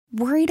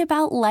Worried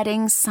about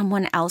letting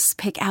someone else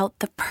pick out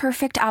the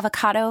perfect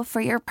avocado for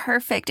your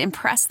perfect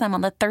impress them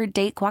on the third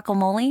date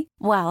guacamole?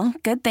 Well,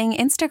 good thing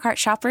Instacart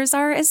shoppers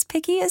are as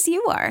picky as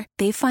you are.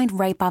 They find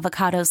ripe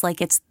avocados like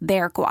it's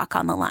their guac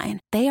on the line.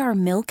 They are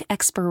milk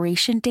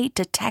expiration date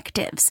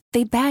detectives.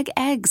 They bag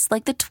eggs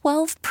like the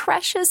 12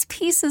 precious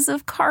pieces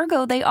of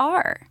cargo they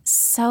are.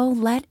 So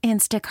let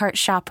Instacart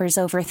shoppers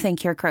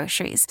overthink your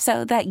groceries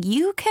so that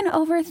you can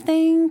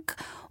overthink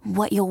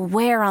what you'll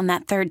wear on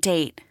that third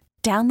date.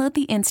 Download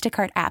the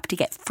Instacart app to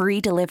get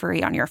free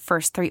delivery on your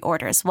first 3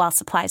 orders while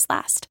supplies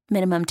last.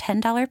 Minimum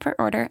 $10 per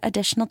order.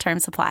 Additional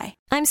terms apply.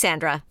 I'm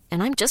Sandra,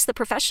 and I'm just the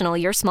professional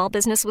your small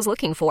business was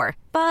looking for.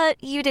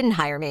 But you didn't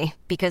hire me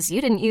because you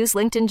didn't use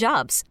LinkedIn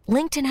Jobs.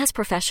 LinkedIn has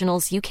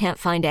professionals you can't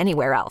find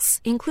anywhere else,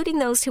 including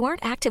those who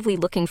aren't actively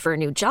looking for a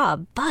new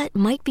job, but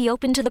might be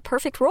open to the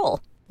perfect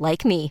role,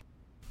 like me.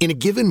 In a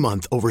given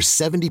month, over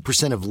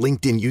 70% of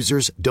LinkedIn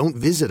users don't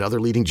visit other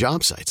leading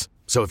job sites.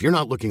 So if you're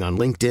not looking on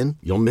LinkedIn,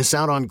 you'll miss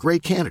out on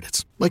great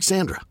candidates like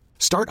Sandra.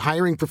 Start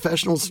hiring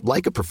professionals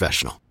like a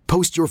professional.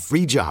 Post your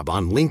free job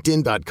on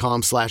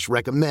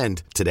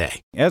linkedin.com/recommend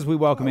today. As we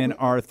welcome in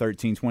our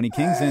 1320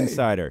 Kings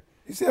Insider.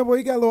 You said, well,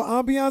 you got a little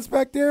ambiance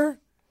back there?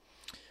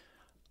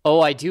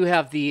 Oh, I do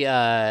have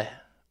the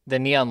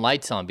neon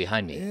lights on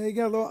behind me. Yeah, you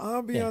got a little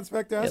ambiance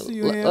back there. I see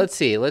you, Let's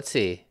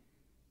see.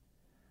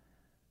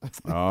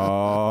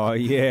 Oh,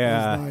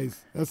 yeah. That's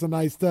nice. That's a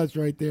nice touch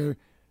right there.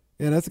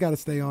 Yeah, that's got to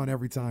stay on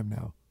every time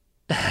now.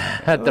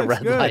 The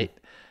red light.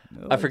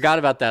 I forgot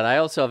about that. I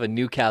also have a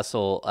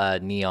Newcastle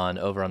neon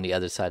over on the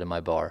other side of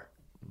my bar.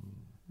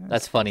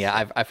 That's funny.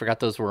 I forgot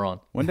those were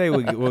on. One day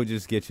we'll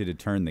just get you to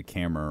turn the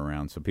camera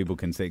around so people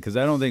can say, because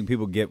I don't think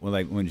people get,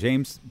 like, when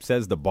James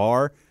says the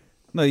bar,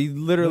 no, he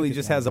literally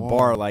just has a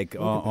bar like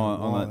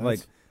on like,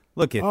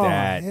 look at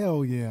that.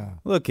 Hell yeah.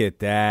 Look at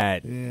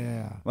that.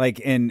 Yeah.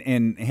 Like,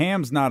 and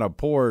Ham's not a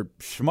poor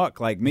schmuck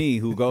like me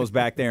who goes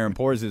back there and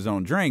pours his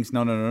own drinks.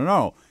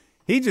 No.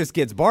 He just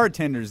gets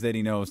bartenders that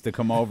he knows to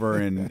come over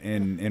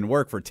and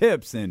work for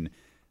tips, and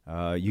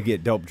you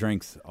get dope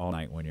drinks all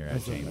night when you're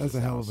at James'. That's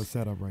a hell of a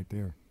setup right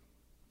there.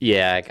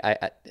 Yeah,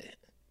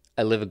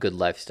 I live a good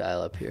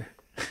lifestyle up here.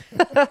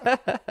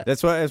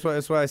 That's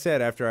what I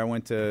said after I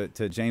went to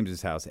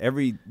James's house.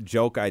 Every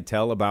joke I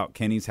tell about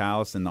Kenny's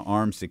house and the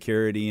armed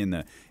security and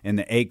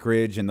the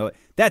acreage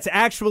that's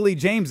actually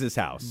James's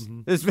house.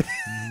 Mm-hmm.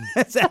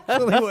 That's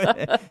actually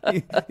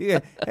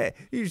what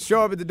you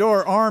show up at the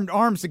door,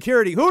 armed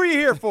security. Who are you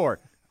here for?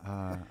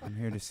 I'm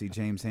here to see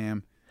James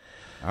Ham.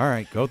 All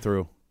right, go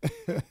through,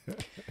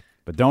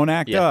 but don't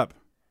act up.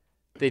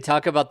 They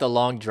talk about the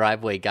long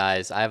driveway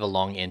guys. I have a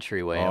long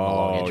entryway. I'm a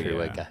long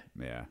entryway guy.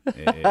 Yeah,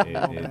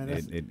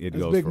 it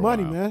goes big for a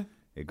money, while. man.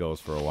 It goes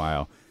for a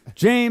while.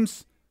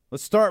 James,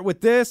 let's start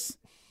with this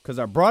because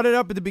I brought it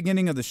up at the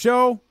beginning of the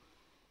show.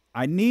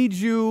 I need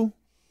you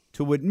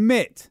to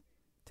admit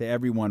to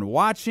everyone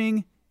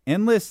watching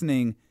and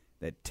listening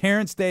that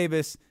Terrence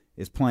Davis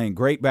is playing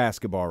great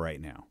basketball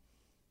right now.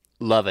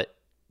 Love it.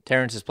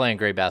 Terrence is playing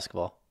great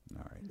basketball.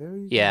 All right.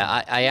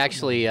 Yeah, I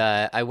actually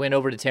I went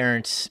over to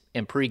Terrence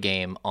in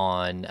pregame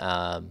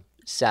on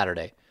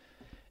Saturday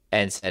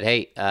and said,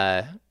 "Hey,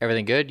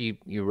 everything good?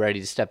 You ready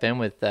to step in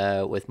with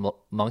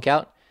Monk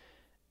out?"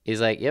 He's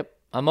like, "Yep,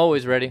 I'm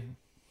always ready."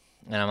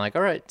 And I'm like,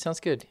 "All right, sounds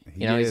good."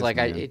 He's like,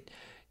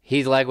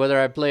 he's like, whether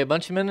I play a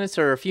bunch of minutes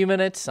or a few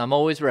minutes, I'm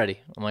always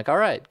ready. I'm like, "All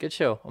right, good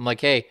show." I'm like,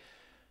 "Hey,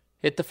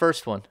 hit the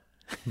first one."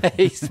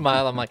 He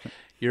smiled. I'm like,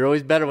 "You're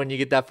always better when you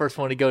get that first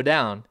one to go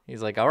down."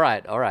 He's like, "All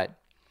right."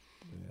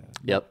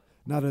 Yep.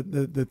 Now,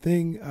 the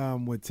thing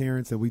with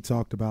Terrence that we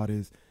talked about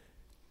is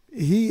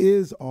he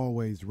is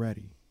always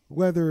ready,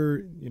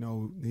 whether,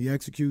 he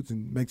executes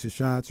and makes his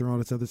shots or all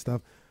this other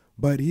stuff.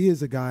 But he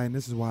is a guy, and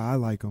this is why I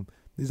like him,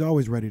 he's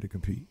always ready to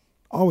compete,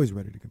 always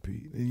ready to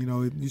compete.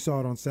 And, you saw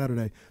it on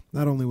Saturday,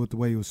 not only with the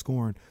way he was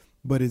scoring,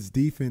 but his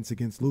defense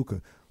against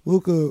Luka.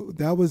 Luka,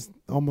 that was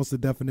almost the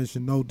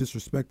definition, no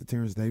disrespect to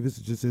Terrence Davis,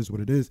 it just is what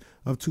it is,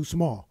 of too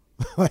small.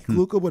 Like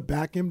Luka would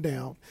back him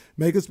down,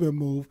 make a spin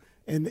move,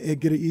 and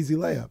get an easy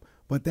layup.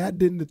 But that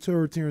didn't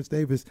deter Terrence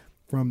Davis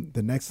from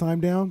the next time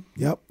down.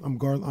 Yep,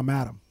 I'm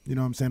at him. You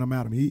know what I'm saying? I'm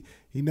at him. He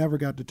never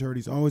got deterred.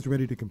 He's always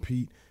ready to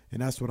compete,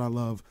 and that's what I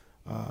love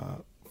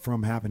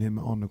from having him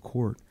on the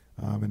court.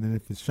 And then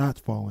if his shot's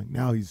falling,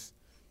 now he's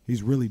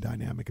really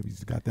dynamic if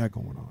he's got that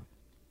going on.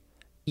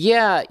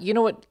 Yeah, you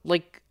know what?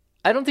 Like,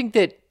 I don't think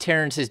that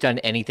Terrence has done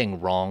anything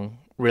wrong,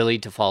 really,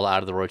 to fall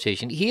out of the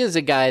rotation. He is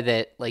a guy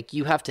that, like,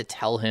 you have to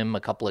tell him a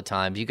couple of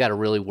times. You got to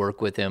really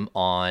work with him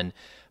on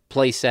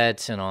play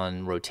sets and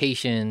on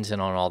rotations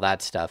and on all that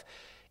stuff.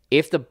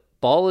 If the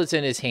ball is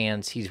in his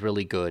hands, he's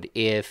really good.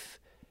 If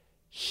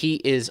he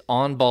is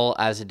on ball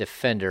as a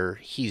defender,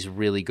 he's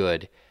really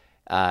good.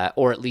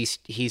 Or at least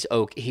he's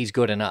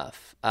good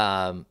enough.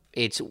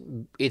 It's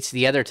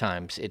the other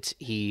times.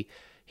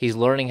 He's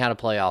learning how to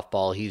play off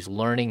ball. He's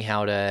learning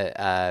how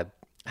to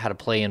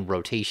play in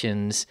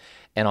rotations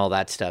and all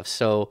that stuff.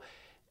 So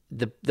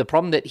the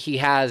problem that he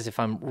has, if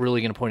I'm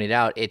really going to point it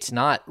out, it's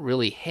not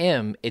really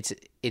him. It's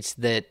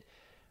that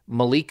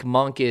Malik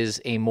Monk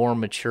is a more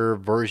mature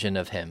version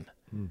of him.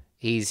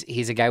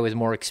 He's a guy with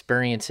more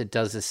experience that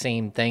does the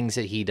same things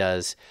that he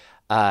does.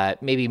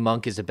 Maybe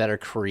Monk is a better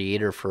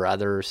creator for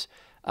others.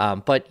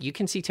 But you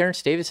can see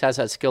Terrence Davis has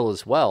that skill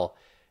as well.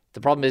 The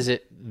problem is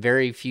that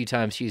very few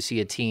times you see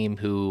a team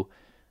who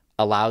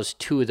allows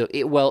two of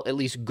at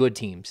least good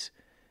teams.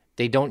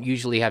 They don't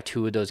usually have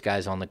two of those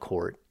guys on the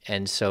court.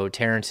 And so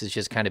Terrence has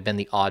just kind of been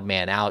the odd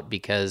man out,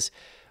 because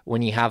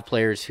when you have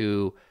players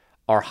who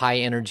are high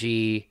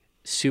energy,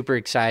 super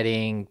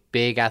exciting,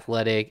 big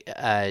athletic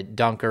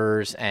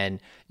dunkers,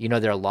 and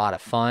they're a lot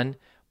of fun,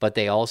 but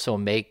they also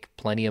make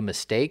plenty of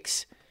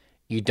mistakes,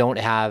 you don't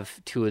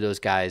have two of those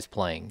guys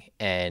playing.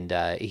 And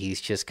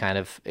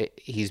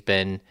he's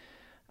been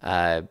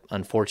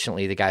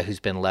unfortunately the guy who's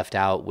been left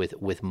out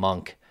with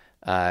Monk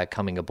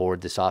coming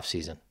aboard this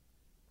offseason.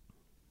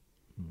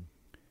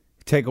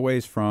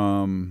 Takeaways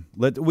from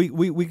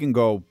we can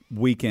go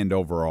weekend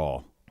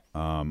overall.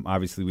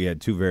 Obviously, we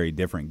had two very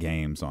different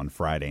games on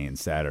Friday and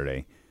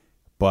Saturday,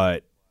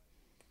 but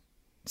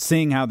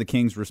seeing how the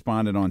Kings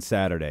responded on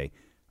Saturday,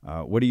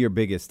 what are your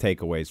biggest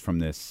takeaways from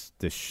this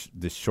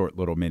short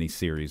little mini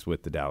series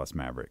with the Dallas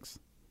Mavericks?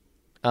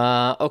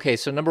 Okay,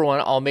 so number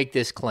one, I'll make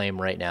this claim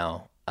right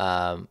now.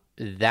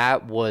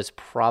 That was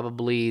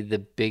probably the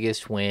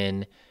biggest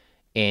win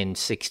in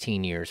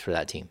 16 years for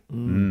that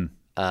team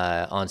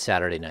on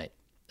Saturday night.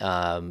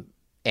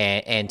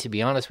 And to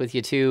be honest with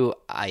you, too,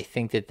 I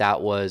think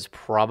that was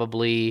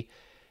probably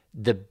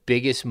the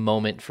biggest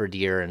moment for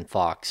De'Aaron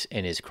Fox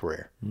in his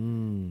career,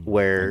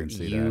 where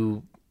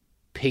you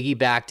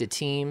piggybacked a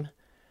team,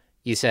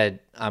 you said,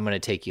 I'm going to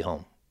take you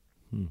home.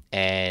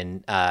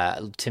 And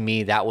to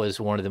me, that was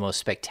one of the most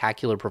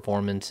spectacular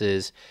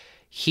performances.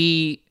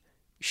 He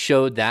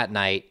showed that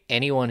night,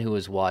 anyone who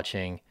was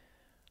watching,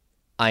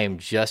 I am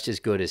just as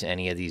good as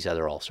any of these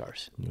other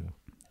All-Stars. Yeah.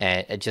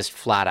 And it just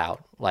flat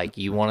out, like,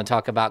 you want to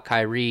talk about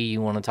Kyrie,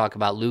 you want to talk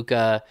about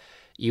Luka,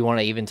 you want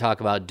to even talk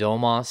about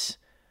Domas,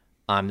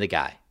 I'm the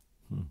guy.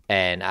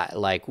 And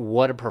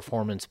what a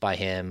performance by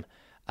him.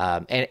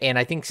 And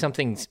I think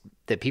something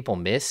that people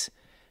miss,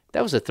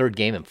 that was the third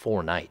game in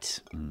 4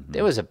 nights.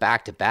 It was a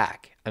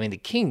back-to-back. I mean, the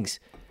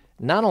Kings,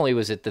 not only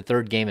was it the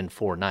third game in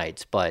 4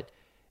 nights, but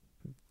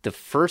the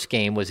first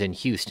game was in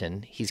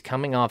Houston. He's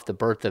coming off the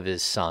birth of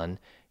his son.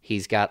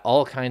 He's got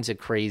all kinds of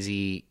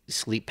crazy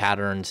sleep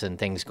patterns and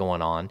things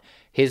going on.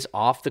 His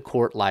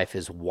off-the-court life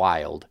is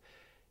wild.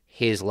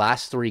 His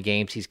last 3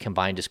 games, he's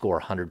combined to score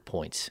 100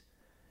 points.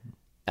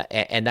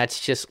 And that's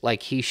just,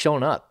 like, he's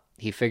shown up.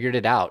 He figured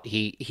it out.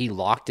 He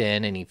locked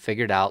in, and he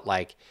figured out,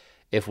 like,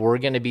 if we're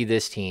going to be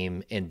this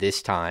team in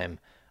this time,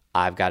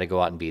 I've got to go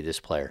out and be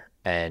this player.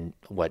 And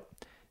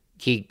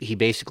he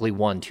basically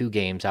won 2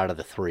 games out of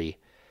the 3.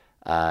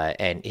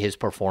 And his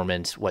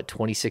performance,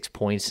 26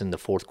 points in the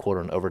fourth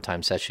quarter and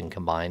overtime session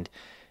combined,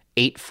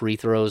 8 free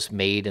throws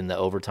made in the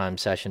overtime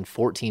session,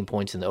 14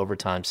 points in the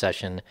overtime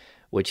session,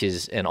 which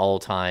is an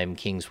all-time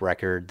Kings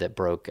record that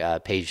broke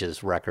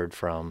Page's record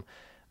from,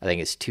 I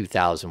think it's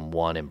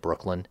 2001 in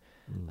Brooklyn.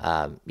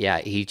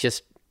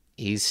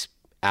 He's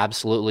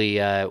absolutely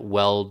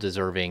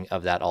well-deserving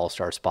of that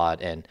all-star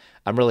spot, and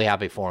I'm really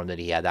happy for him that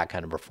he had that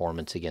kind of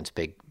performance against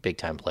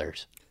big-time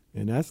players.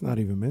 And that's not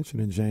even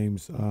mentioning,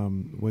 James,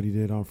 what he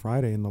did on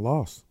Friday in the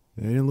loss.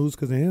 They didn't lose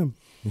because of him.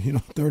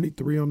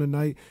 33 on the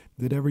night,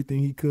 did everything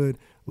he could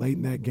late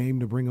in that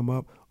game to bring him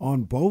up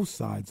on both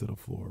sides of the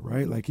floor,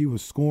 right? Like, he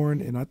was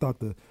scoring, and I thought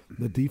the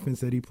defense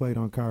that he played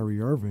on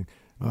Kyrie Irving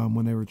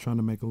when they were trying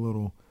to make a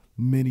little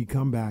mini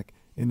comeback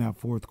in that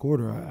fourth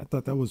quarter, I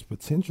thought that was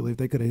potentially, if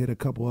they could have hit a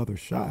couple other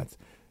shots,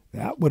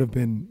 that would have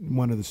been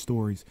one of the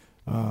stories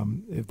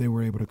if they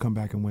were able to come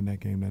back and win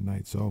that game that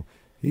night. So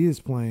he is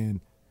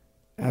playing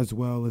as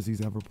well as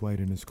he's ever played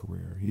in his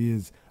career. He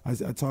is. I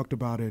talked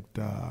about it,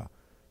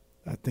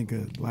 I think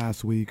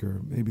last week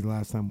or maybe the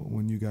last time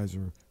when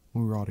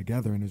we were all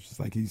together, and it's just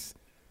like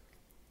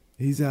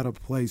he's at a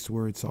place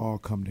where it's all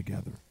come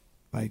together.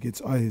 Like, it's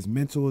his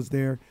mental is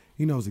there.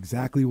 He knows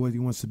exactly what he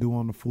wants to do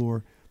on the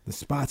floor, the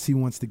spots he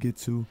wants to get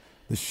to,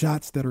 the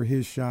shots that are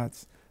his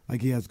shots.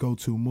 Like, he has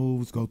go-to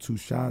moves, go-to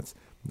shots,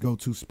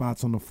 go-to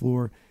spots on the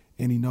floor,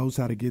 and he knows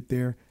how to get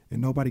there,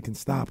 and nobody can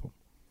stop him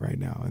right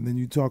now. And then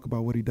you talk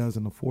about what he does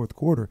in the fourth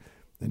quarter,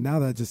 and now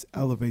that just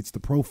elevates the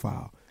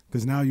profile,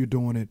 because now you're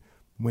doing it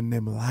when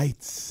them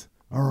lights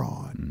are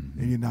on,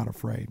 and you're not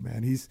afraid,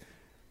 man.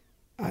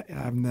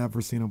 I've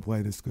never seen him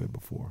play this good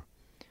before.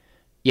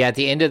 Yeah, at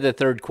the end of the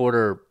third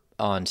quarter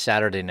on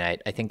Saturday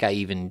night, I think I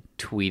even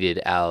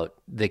tweeted out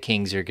the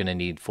Kings are going to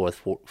need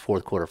fourth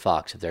quarter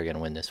Fox if they're going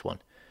to win this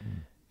one.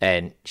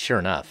 And sure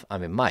enough, I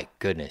mean, my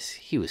goodness,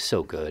 he was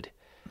so good.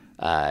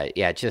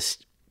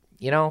 Just,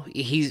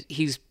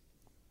 he's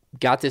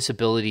got this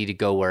ability to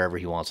go wherever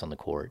he wants on the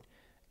court.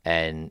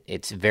 And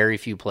it's very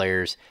few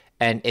players.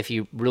 And if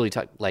you really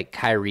talk, like,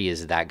 Kyrie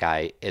is that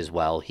guy as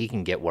well. He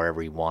can get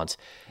wherever he wants.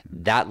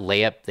 That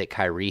layup that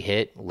Kyrie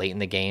hit late in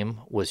the game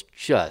was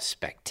just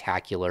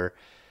spectacular.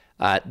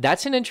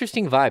 That's an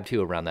interesting vibe,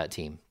 too, around that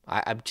team.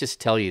 I just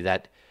tell you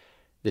that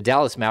the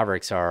Dallas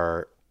Mavericks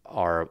are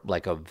are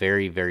like a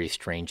very, very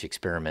strange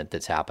experiment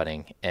that's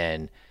happening.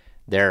 And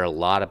there are a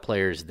lot of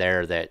players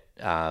there that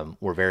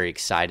were very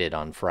excited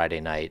on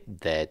Friday night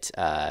that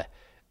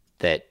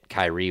that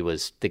Kyrie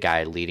was the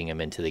guy leading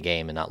him into the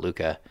game and not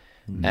Luka.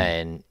 Mm-hmm.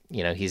 And,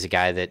 he's a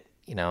guy that,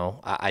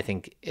 I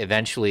think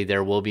eventually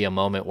there will be a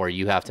moment where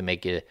you have to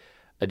make a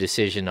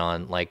decision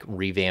on like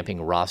revamping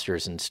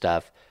rosters and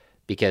stuff,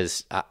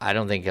 because I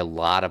don't think a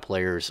lot of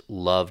players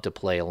love to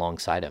play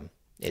alongside him.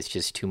 It's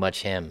just too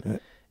much him.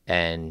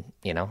 And,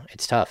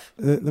 it's tough.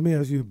 Let me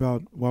ask you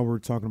about, while we're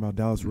talking about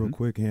Dallas real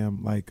quick,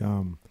 Ham, like,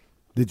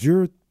 did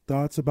your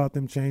thoughts about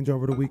them change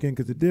over the weekend?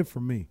 Because it did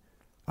for me.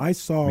 I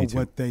saw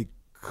what they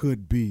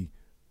could be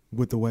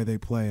with the way they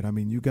played. I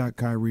mean, you got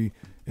Kyrie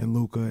and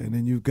Luka, and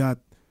then you've got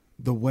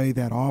the way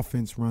that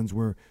offense runs,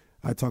 where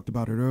I talked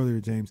about it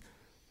earlier, James.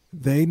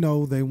 They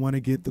know they want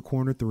to get the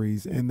corner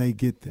threes, and they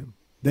get them.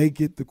 They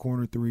get the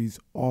corner threes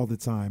all the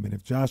time. And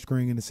if Josh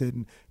Green is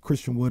hitting,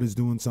 Christian Wood is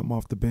doing something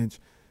off the bench,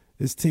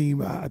 this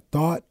team, I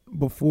thought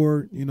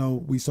before,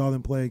 we saw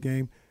them play a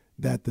game,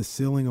 that the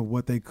ceiling of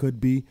what they could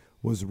be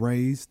was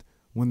raised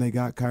when they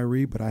got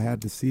Kyrie, but I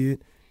had to see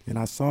it, and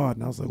I saw it,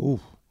 and I was like, ooh,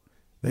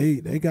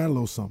 they got a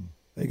little something.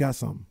 They got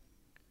something.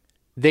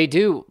 They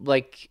do.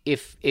 Like,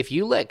 if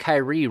you let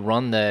Kyrie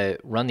run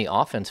the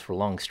offense for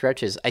long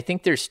stretches, I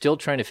think they're still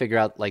trying to figure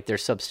out like their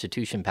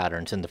substitution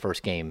patterns in the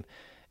first game.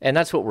 And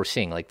that's what we're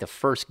seeing. Like the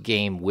first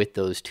game with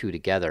those two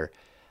together,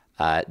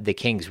 the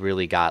Kings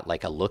really got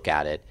like a look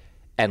at it.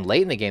 And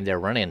late in the game, they're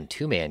running a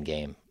two-man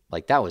game.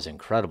 Like, that was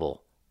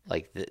incredible.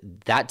 Like,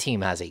 that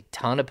team has a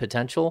ton of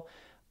potential.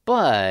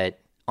 But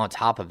on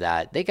top of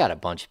that, they got a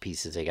bunch of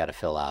pieces they got to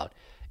fill out.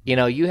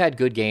 You had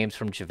good games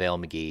from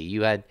JaVale McGee.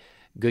 You had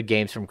good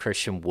games from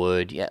Christian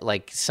Wood. Yeah,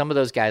 like, some of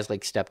those guys,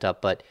 like, stepped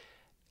up. But,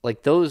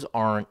 like, those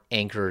aren't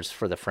anchors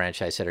for the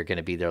franchise that are going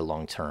to be there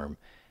long-term.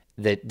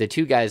 The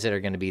two guys that are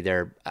going to be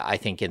there, I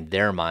think, in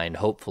their mind,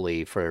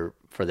 hopefully for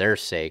their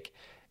sake,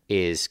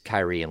 is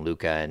Kyrie and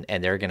Luka,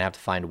 and they're going to have to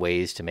find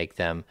ways to make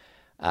them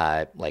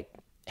like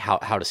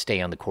how to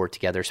stay on the court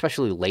together,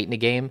 especially late in the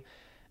game.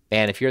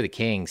 And if you're the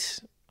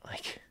Kings,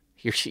 like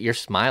you're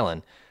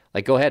smiling,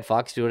 like, go ahead,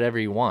 Fox, do whatever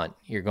you want.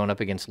 You're going up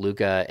against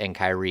Luka and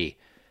Kyrie.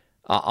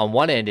 On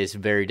one end, it's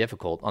very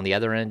difficult. On the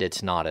other end,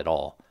 it's not at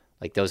all.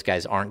 Like, those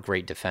guys aren't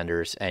great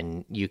defenders,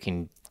 and you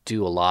can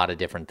do a lot of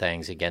different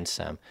things against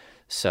them.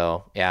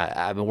 So, yeah,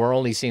 I mean, we're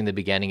only seeing the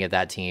beginning of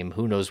that team.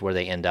 Who knows where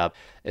they end up,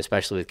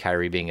 especially with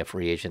Kyrie being a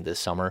free agent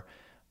this summer.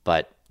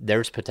 But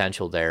there's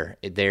potential there.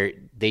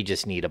 They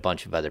just need a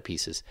bunch of other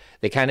pieces.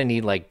 They kind of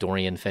need like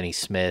Dorian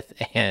Finney-Smith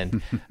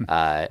and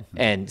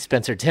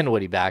Spencer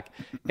Dinwiddie back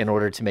in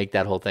order to make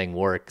that whole thing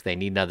work. They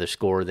need another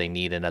scorer. They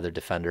need another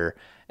defender.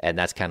 And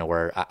that's kind of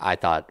where I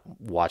thought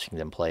watching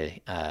them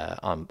play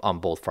on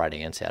both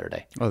Friday and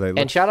Saturday.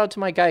 And shout out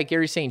to my guy,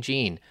 Gary St.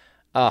 Jean.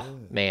 Oh,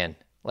 man.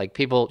 Like,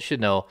 people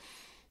should know,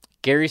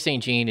 Gary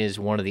St. Jean is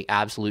one of the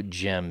absolute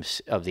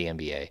gems of the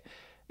NBA.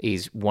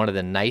 He's one of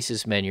the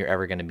nicest men you're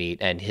ever going to meet.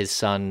 And his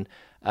son,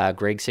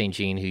 Greg St.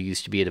 Jean, who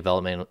used to be a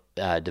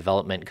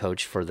development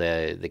coach for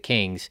the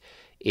Kings,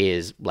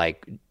 is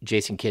like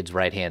Jason Kidd's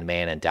right-hand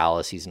man in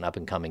Dallas. He's an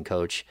up-and-coming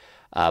coach.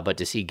 But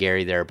to see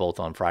Gary there both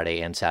on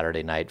Friday and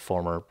Saturday night,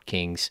 former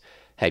Kings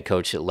head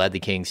coach that led the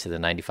Kings to the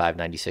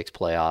 95-96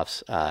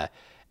 playoffs,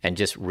 and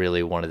just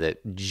really one of the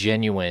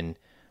genuine,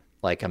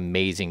 like,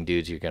 amazing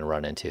dudes you're going to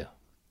run into.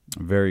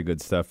 Very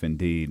good stuff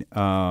indeed.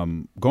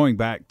 Going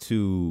back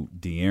to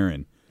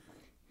De'Aaron,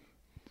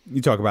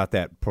 you talk about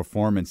that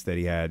performance that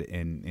he had,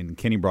 and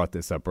Kenny brought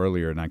this up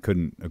earlier, and I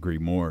couldn't agree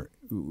more.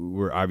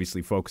 We're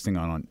obviously focusing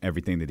on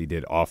everything that he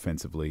did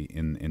offensively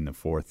in the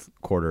fourth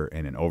quarter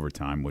and in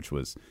overtime, which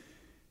was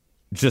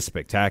just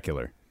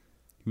spectacular.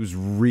 He was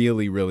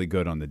really, really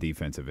good on the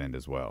defensive end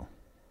as well.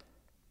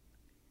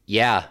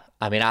 Yeah,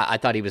 I mean, I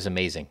thought he was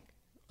amazing.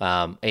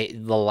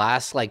 The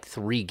last like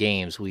 3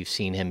 games, we've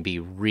seen him be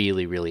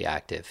really, really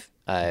active.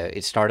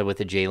 It started with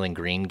the Jalen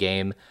Green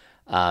game.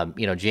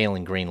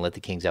 Jalen Green lit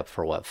the Kings up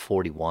for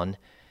 41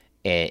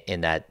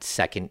 in that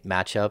second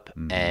matchup.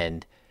 Mm-hmm.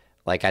 And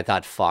like, I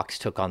thought Fox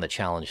took on the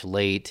challenge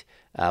late.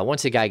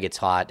 Once a guy gets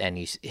hot and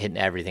he's hitting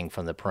everything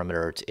from the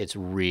perimeter, it's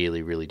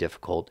really, really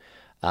difficult.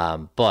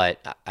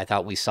 But I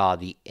thought we saw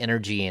the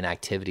energy and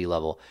activity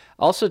level.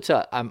 Also,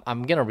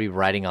 I'm going to be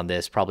writing on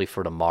this probably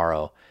for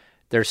tomorrow.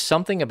 There's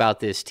something about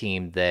this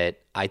team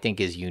that I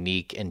think is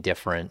unique and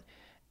different,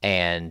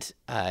 and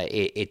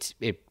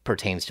it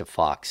pertains to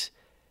Fox.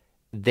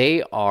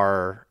 They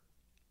are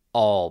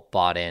all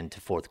bought into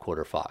fourth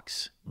quarter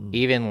Fox.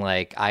 Even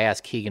like, I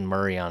asked Keegan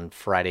Murray on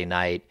Friday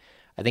night,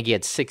 I think he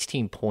had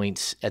 16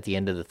 points at the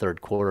end of the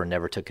third quarter and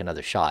never took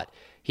another shot.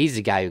 He's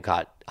the guy who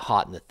got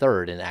hot in the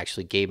third and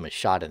actually gave him a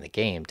shot in the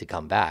game to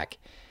come back.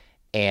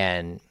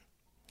 And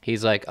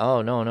he's like,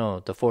 oh, no,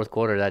 the fourth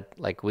quarter, that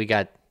like we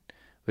got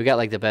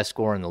like the best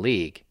scorer in the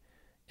league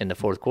in the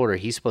fourth quarter.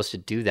 He's supposed to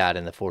do that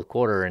in the fourth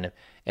quarter. And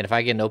if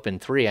I get an open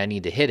 3, I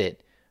need to hit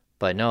it.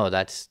 But no,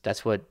 that's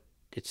what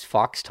it's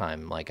Fox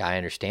time. Like, I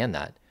understand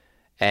that.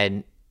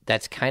 And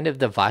that's kind of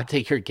the vibe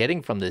that you're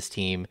getting from this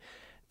team,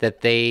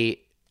 that they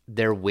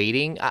they're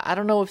waiting. I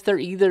don't know if they're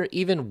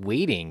even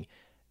waiting.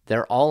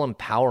 They're all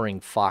empowering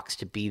Fox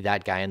to be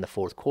that guy in the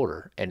fourth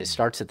quarter. And it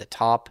starts at the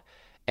top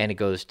and it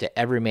goes to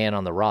every man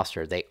on the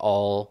roster. They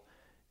all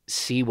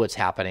see what's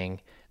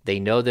happening. They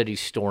know that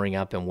he's storing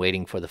up and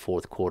waiting for the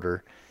fourth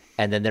quarter.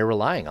 And then they're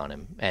relying on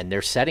him, and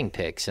they're setting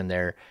picks, and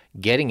they're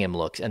getting him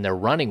looks, and they're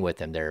running with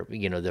him.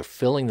 They're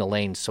filling the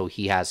lanes so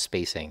he has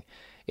spacing.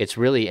 It's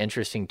really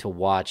interesting to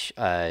watch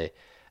a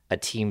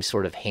team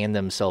sort of hand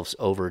themselves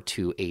over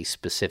to a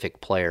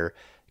specific player,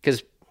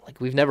 because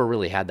we've never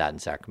really had that in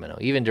Sacramento.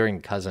 Even during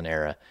the Cousin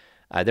era,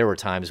 there were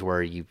times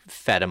where you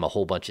fed him a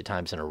whole bunch of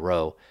times in a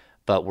row,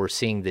 but we're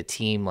seeing the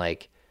team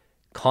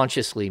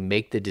consciously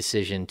make the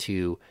decision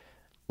to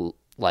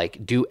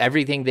do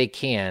everything they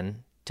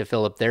can to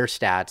fill up their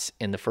stats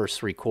in the first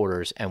three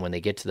quarters, and when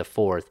they get to the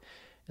fourth,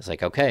 it's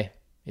okay,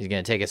 he's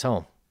going to take us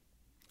home.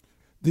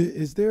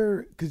 Is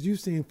there, because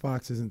you've seen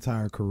Fox's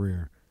entire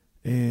career,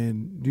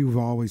 and you've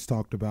always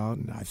talked about,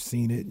 and I've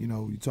seen it,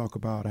 you talk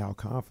about how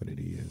confident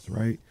he is,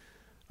 right?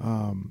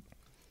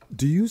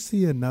 Do you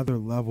see another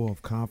level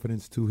of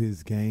confidence to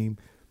his game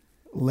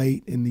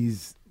late in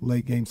these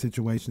late game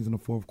situations in the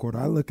fourth quarter?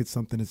 I look at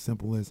something as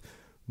simple as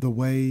the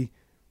way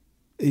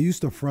it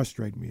used to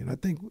frustrate me, and I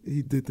think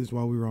he did this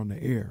while we were on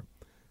the air.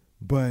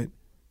 But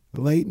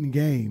late in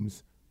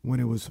games,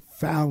 when it was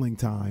fouling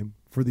time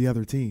for the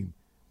other team,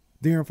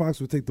 De'Aaron Fox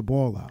would take the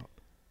ball out.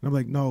 And I'm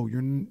like, no,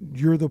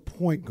 you're the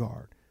point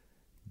guard.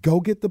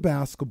 Go get the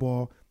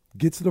basketball,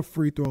 get to the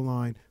free throw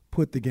line,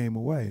 put the game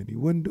away. And he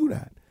wouldn't do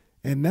that.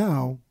 And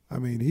now,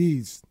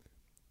 he's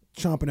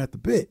chomping at the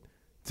bit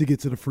to get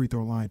to the free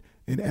throw line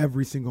in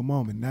every single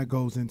moment. And that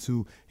goes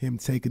into him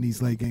taking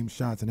these late game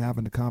shots and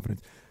having the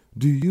confidence.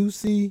 Do you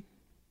see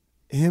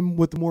him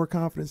with more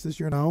confidence this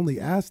year? And I only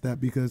ask that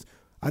because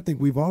I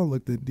think we've all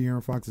looked at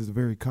De'Aaron Fox as a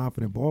very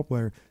confident ball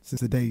player since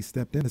the day he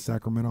stepped into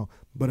Sacramento,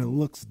 but it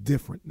looks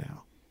different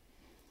now.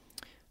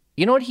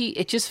 You know what?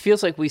 It just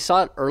feels like we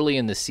saw it early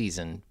in the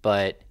season,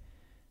 but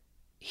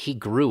he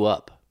grew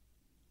up.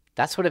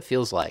 That's what it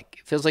feels like.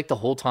 It feels like the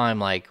whole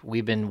time,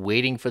 we've been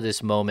waiting for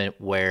this moment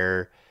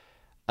where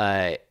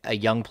a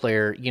young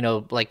player,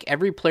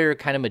 every player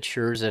kind of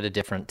matures at a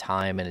different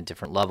time and a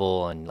different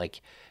level, and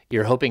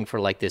you're hoping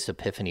for this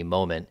epiphany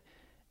moment,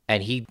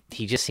 and he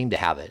just seemed to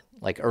have it.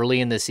 Early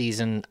in the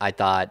season, I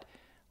thought,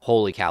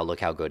 holy cow, look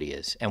how good he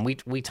is. And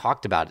we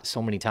talked about it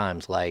so many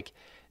times,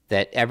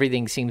 that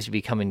everything seems to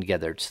be coming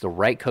together. It's the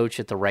right coach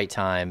at the right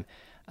time.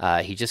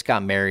 He just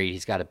got married.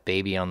 He's got a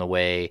baby on the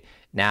way.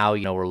 Now,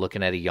 we're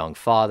looking at a young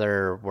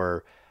father.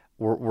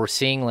 We're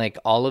seeing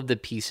all of the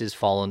pieces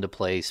fall into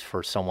place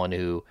for someone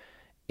who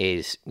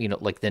is,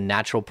 the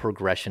natural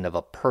progression of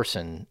a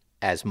person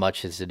as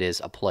much as it is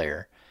a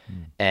player.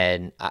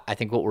 And I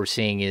think what we're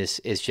seeing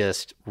is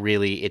just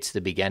really, it's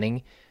the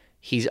beginning.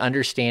 He's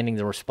understanding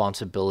the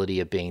responsibility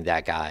of being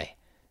that guy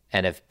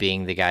and of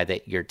being the guy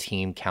that your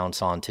team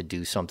counts on to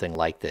do something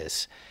like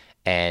this.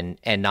 And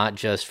not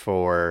just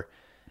for,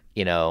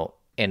 in a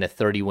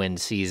 30-win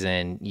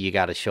season, you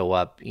got to show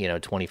up,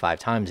 25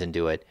 times and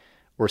do it.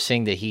 We're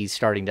seeing that he's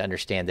starting to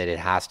understand that it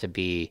has to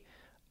be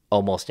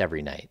almost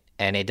every night.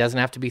 And it doesn't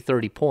have to be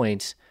 30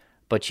 points,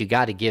 but you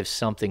got to give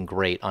something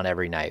great on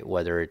every night,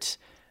 whether it's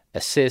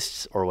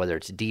assists or whether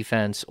it's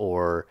defense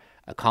or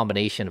a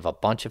combination of a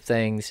bunch of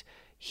things.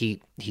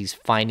 He's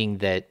finding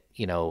that,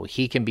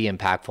 he can be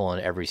impactful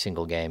in every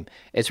single game.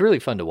 It's really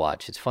fun to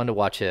watch. It's fun to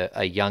watch a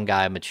young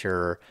guy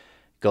mature,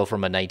 go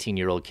from a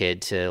 19-year-old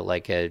kid to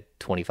a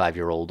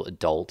 25-year-old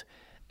adult,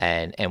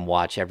 and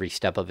watch every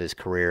step of his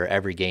career,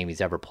 every game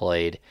he's ever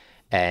played,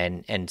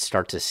 and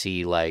start to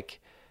see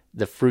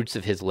the fruits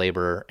of his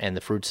labor and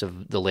the fruits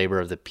of the labor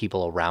of the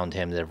people around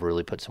him that have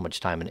really put so much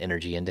time and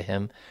energy into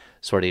him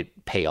sort of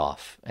pay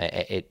off.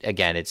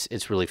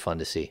 It's really fun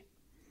to see.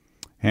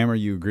 Hammer,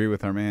 you agree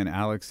with our man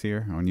Alex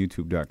here on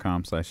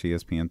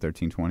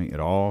youtube.com/ESPN1320.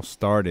 It all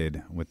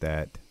started with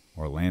that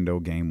Orlando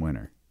game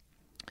winner.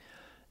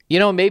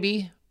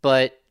 Maybe,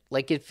 but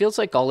it feels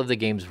like all of the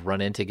games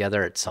run in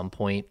together at some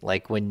point.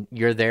 When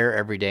you're there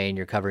every day and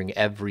you're covering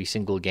every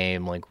single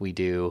game like we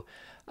do,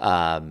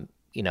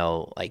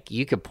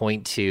 you could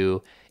point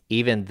to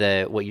even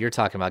what you're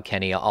talking about,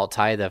 Kenny. I'll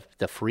tie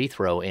the free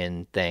throw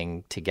in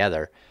thing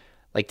together.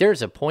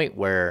 There's a point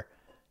where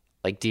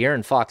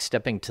De'Aaron Fox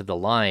stepping to the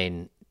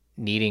line,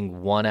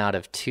 needing 1 out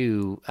of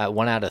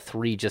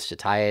 3 just to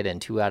tie it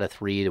and 2 out of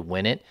 3 to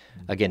win it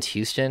against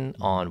Houston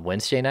on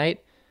Wednesday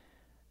night.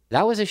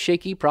 That was a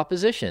shaky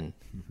proposition.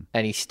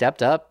 And he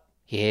stepped up.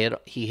 He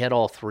hit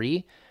all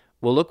 3.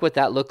 Well, look what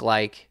that looked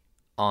like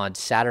on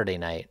Saturday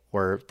night,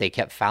 where they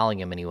kept fouling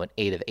him and he went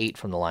 8 of 8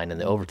 from the line in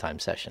the overtime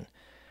session.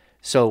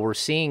 So we're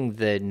seeing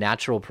the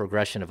natural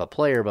progression of a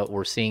player, but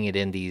we're seeing it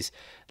in these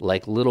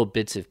little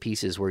bits of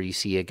pieces where you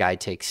see a guy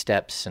take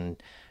steps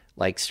and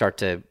start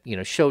to,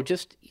 show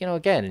just,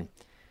 again,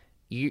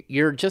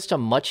 you're just a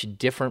much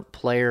different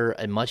player,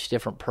 a much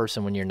different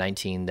person when you're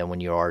 19 than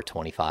when you are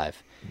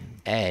 25.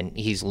 And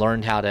he's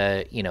learned how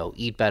to,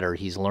 eat better.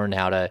 He's learned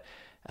how to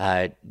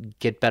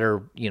get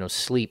better,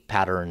 sleep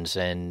patterns,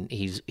 and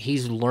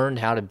he's learned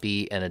how to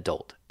be an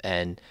adult.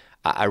 And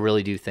I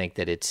really do think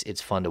that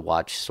it's fun to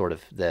watch sort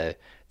of the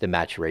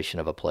maturation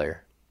of a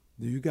player.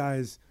 Do you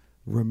guys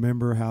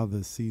remember how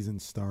the season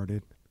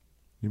started?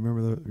 You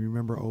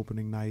remember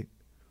opening night?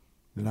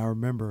 And I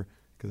remember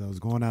because I was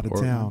going out of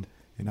town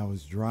and I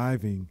was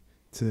driving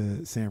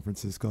to San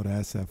Francisco to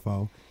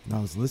SFO, and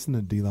I was listening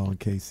to D-Lo and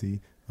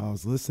KC. I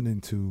was listening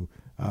to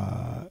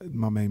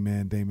my main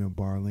man Damian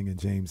Barling and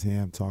James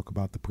Ham talk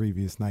about the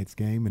previous night's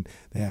game, and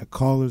they had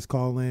callers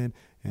call in,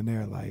 and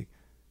they're like,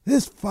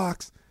 "This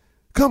Fox,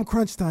 come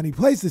crunch time, he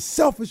plays this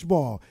selfish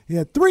ball. He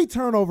had 3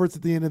 turnovers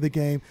at the end of the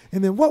game,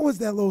 and then what was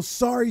that little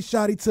sorry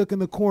shot he took in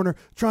the corner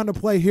trying to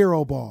play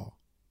hero ball?"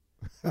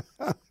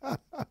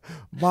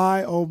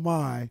 My, oh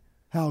my,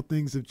 how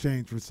things have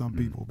changed for some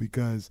people,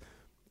 because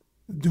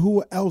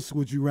who else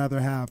would you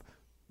rather have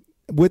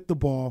with the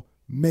ball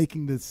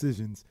making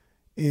decisions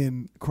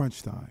in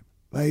crunch time?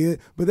 But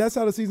that's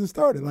how the season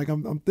started. Like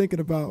I'm thinking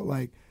about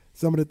like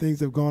some of the things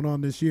that have gone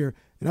on this year,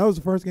 and that was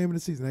the first game of the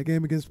season. That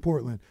game against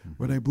Portland,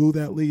 where they blew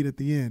that lead at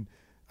the end.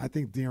 I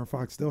think De'Aaron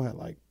Fox still had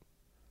I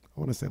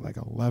want to say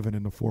 11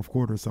 in the fourth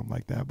quarter or something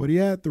like that. But he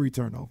had 3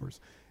 turnovers,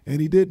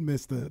 and he did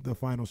miss the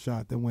final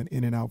shot that went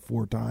in and out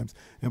 4 times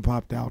and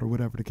popped out or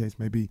whatever the case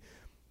may be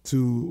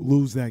to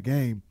lose that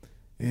game.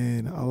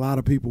 And a lot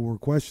of people were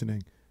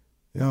questioning,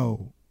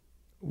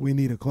 we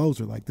need a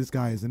closer. Like, this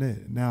guy isn't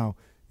it. Now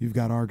you've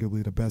got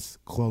arguably the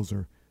best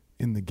closer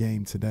in the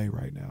game today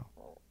right now.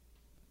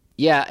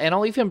 Yeah, and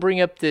I'll even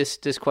bring up this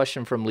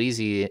question from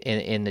Leezy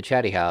in the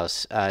chatty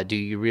house. Do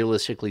you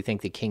realistically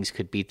think the Kings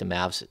could beat the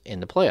Mavs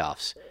in the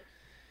playoffs?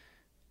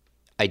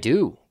 I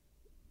do.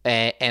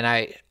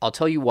 And I'll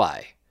tell you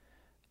why.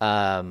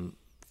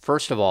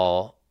 First of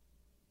all,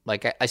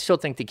 I still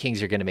think the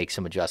Kings are going to make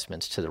some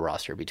adjustments to the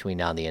roster between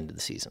now and the end of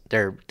the season.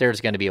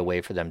 There's going to be a way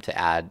for them to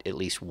add at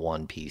least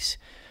one piece.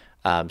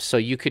 So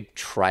you could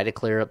try to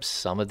clear up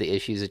some of the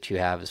issues that you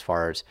have as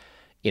far as,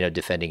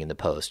 defending in the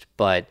post.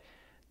 But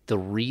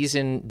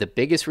the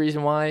biggest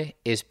reason why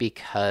is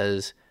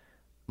because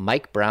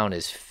Mike Brown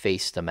has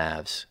faced the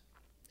Mavs,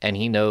 and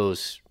he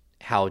knows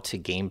how to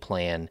game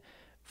plan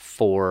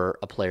for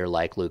a player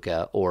like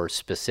Luka, or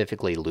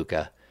specifically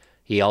Luka.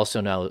 He also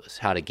knows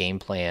how to game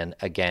plan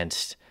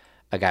against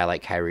a guy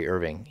like Kyrie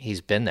Irving.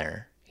 He's been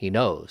there. He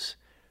knows.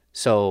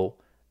 So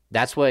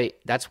that's why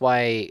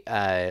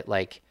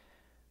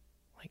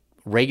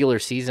regular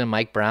season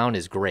Mike Brown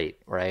is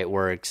great, right?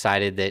 We're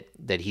excited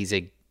that he's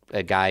a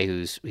guy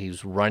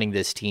who's running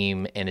this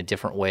team in a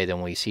different way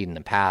than we've seen in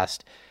the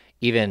past.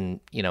 Even,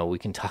 we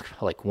can talk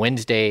about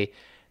Wednesday,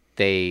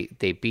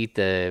 they beat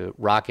the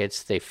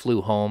Rockets, they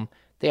flew home.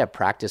 They had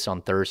practice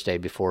on Thursday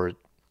before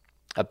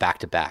a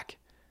back-to-back.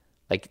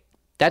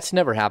 That's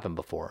never happened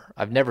before.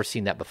 I've never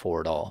seen that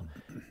before at all.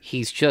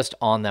 He's just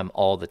on them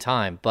all the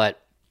time. But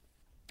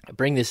I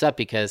bring this up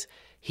because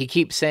he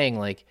keeps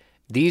saying,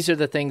 these are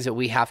the things that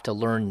we have to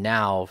learn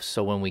now,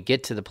 so when we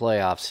get to the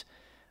playoffs,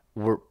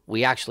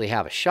 we actually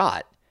have a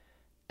shot.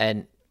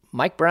 And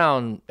Mike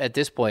Brown, at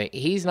this point,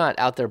 he's not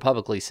out there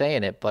publicly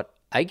saying it, but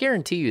I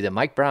guarantee you that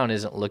Mike Brown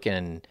isn't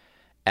looking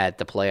at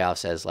the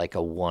playoffs as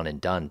a one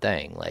and done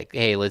thing.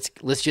 Hey, let's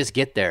just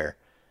get there.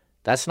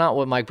 That's not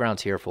what Mike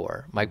Brown's here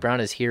for. Mike Brown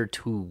is here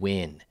to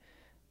win.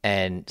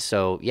 And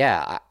so,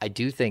 yeah, I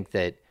do think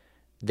that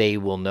they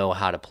will know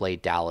how to play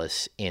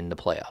Dallas in the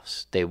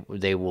playoffs.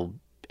 They will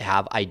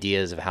have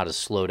ideas of how to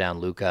slow down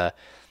Luka,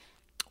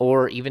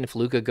 or even if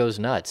Luka goes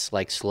nuts,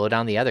 slow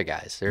down the other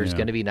guys. There's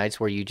going to be nights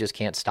where you just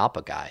can't stop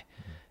a guy.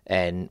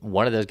 And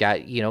one of those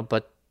guys,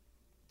 but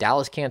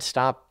Dallas can't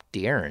stop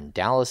De'Aaron.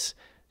 Dallas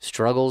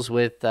struggles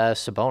with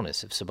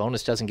Sabonis. If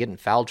Sabonis doesn't get in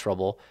foul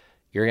trouble,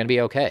 you're going to be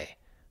okay.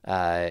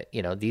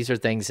 These are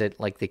things that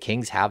the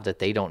Kings have that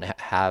they don't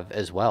have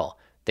as well.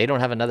 They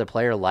don't have another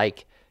player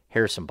like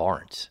Harrison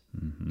Barnes.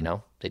 Mm-hmm.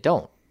 They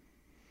don't.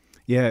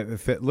 Yeah,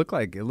 if it looked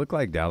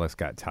like Dallas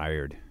got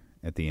tired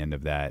at the end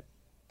of that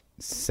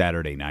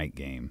Saturday night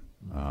game.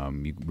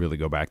 You really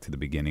go back to the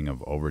beginning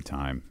of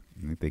overtime.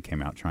 I think they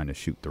came out trying to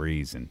shoot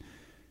threes and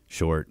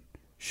short,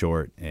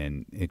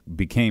 and it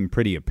became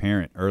pretty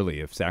apparent early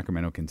if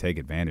Sacramento can take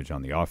advantage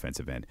on the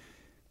offensive end,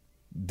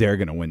 they're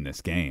going to win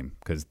this game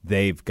because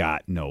they've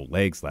got no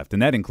legs left,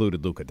 and that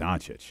included Luka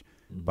Doncic,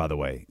 by the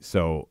way.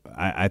 So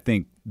I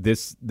think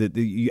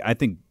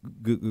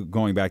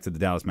going back to the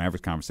Dallas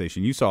Mavericks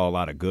conversation, you saw a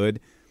lot of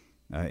good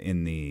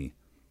in the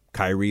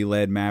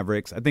Kyrie-led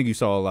Mavericks. I think you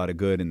saw a lot of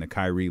good in the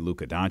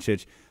Kyrie-Luka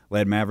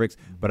Doncic-led Mavericks.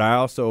 But I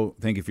also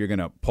think if you're going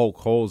to poke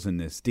holes in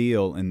this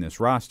deal, in this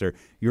roster,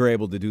 you're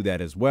able to do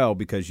that as well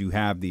because you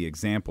have the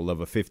example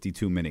of a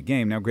 52-minute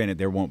game. Now, granted,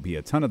 there won't be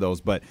a ton of those,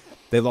 but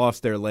they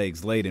lost their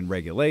legs late in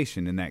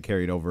regulation, and that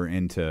carried over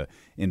into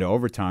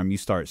overtime. You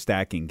start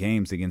stacking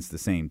games against the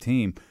same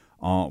team,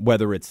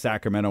 whether it's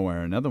Sacramento or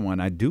another one.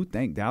 I do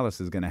think Dallas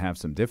is going to have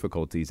some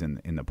difficulties in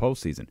the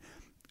postseason.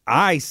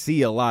 I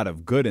see a lot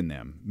of good in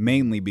them,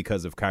 mainly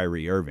because of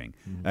Kyrie Irving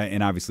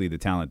and obviously the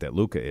talent that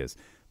Luka is.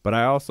 But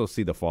I also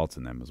see the faults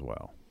in them as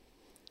well.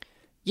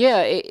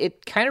 Yeah,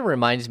 it kind of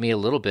reminds me a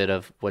little bit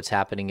of what's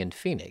happening in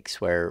Phoenix,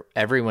 where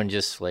everyone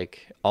just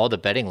like all the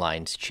betting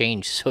lines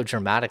changed so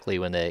dramatically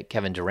when the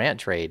Kevin Durant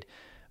trade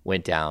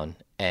went down.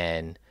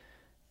 And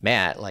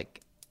Matt,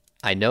 like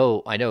I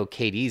know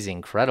KD's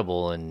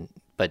incredible,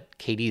 but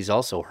KD's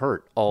also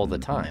hurt all the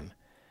time.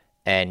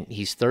 And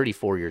he's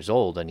 34 years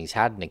old and he's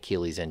had an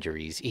Achilles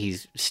injury.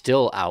 He's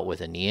still out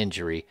with a knee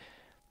injury.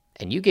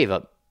 And you gave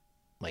up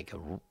like a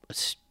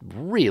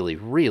really,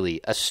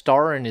 really a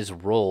star in his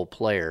role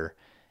player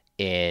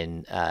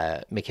in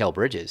Mikal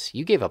Bridges.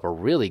 You gave up a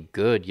really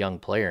good young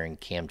player in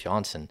Cam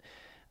Johnson.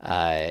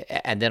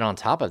 And then on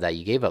top of that,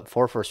 you gave up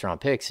 4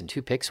 first-round picks and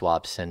 2 pick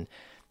swaps and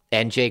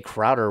Jay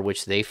Crowder,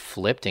 which they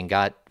flipped and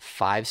got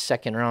 5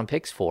 second-round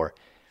picks for.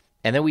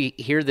 And then we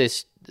hear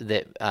this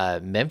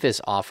that Memphis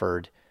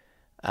offered,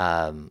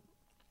 4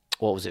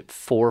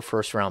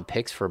 first-round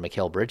picks for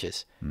Mikal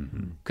Bridges.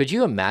 Mm-hmm. Could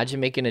you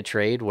imagine making a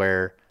trade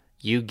where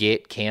you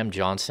get Cam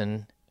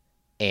Johnson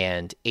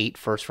and 8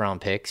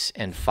 first-round picks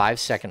and 5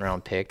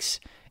 second-round picks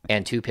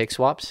and 2 pick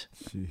swaps?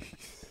 Jeez.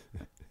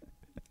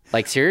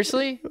 Like,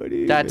 seriously? What do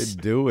you even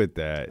do with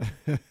that?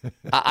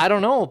 I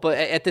don't know, but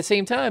at the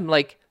same time,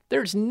 like,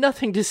 there's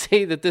nothing to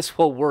say that this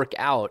will work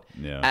out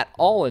at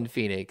all in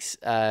Phoenix.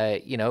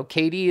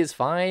 KD is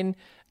fine.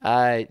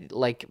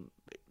 Again,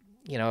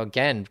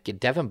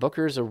 Devin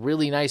Booker's a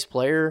really nice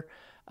player.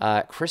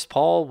 Chris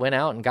Paul went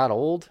out and got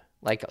old,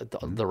 like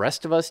the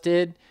rest of us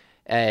did.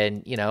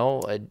 And,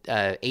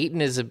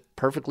 Ayton is a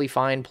perfectly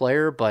fine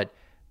player, but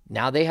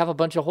now they have a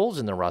bunch of holes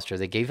in their roster.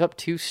 They gave up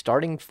 2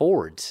 starting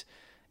forwards.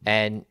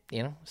 And,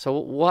 so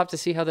we'll have to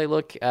see how they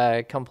look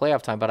come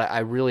playoff time. But I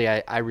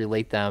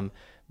relate them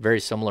very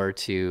similar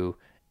to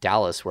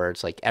Dallas, where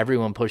it's like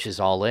everyone pushes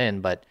all in,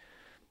 but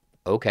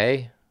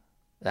okay,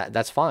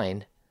 that's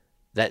fine.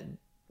 That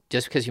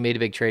just because you made a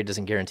big trade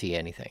doesn't guarantee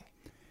anything.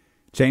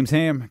 James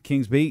Ham,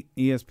 Kings Beat,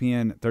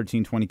 ESPN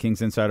 1320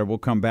 Kings Insider. We'll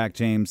come back,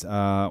 James.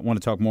 I want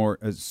to talk more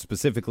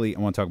specifically. I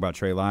want to talk about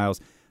Trey Lyles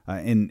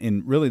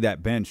and really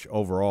that bench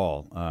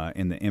overall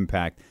and the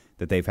impact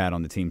that they've had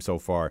on the team so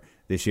far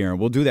this year. And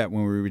we'll do that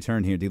when we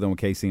return here. Dylan with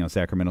Casey on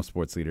Sacramento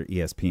Sports Leader,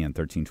 ESPN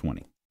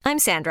 1320. I'm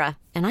Sandra,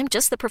 and I'm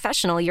just the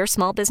professional your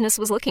small business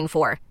was looking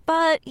for.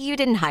 But you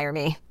didn't hire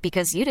me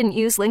because you didn't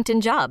use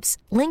LinkedIn Jobs.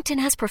 LinkedIn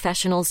has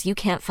professionals you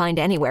can't find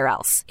anywhere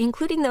else,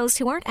 including those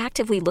who aren't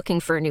actively looking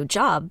for a new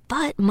job,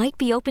 but might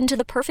be open to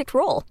the perfect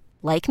role,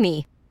 like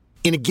me.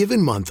 In a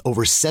given month,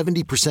 over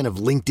 70% of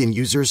LinkedIn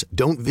users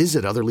don't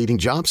visit other leading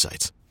job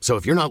sites. So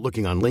if you're not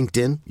looking on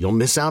LinkedIn, you'll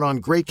miss out on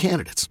great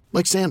candidates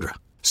like Sandra.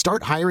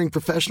 Start hiring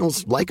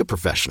professionals like a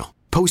professional.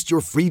 Post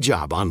your free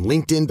job on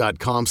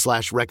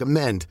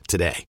linkedin.com/recommend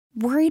today.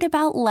 Worried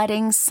about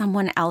letting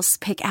someone else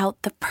pick out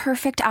the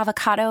perfect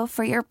avocado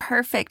for your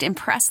perfect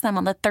impress them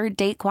on the third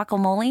date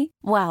guacamole?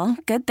 Well,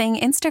 good thing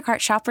Instacart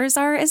shoppers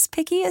are as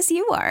picky as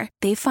you are.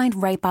 They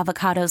find ripe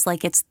avocados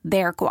like it's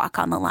their guac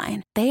on the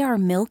line. They are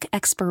milk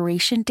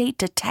expiration date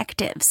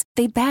detectives.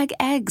 They bag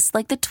eggs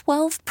like the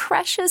 12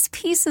 precious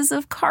pieces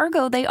of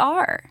cargo they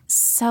are.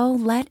 So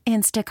let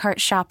Instacart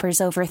shoppers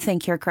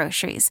overthink your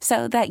groceries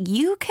so that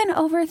you can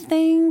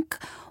overthink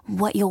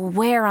what you'll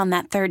wear on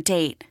that third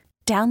date.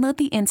 Download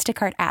the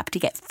Instacart app to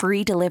get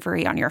free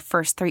delivery on your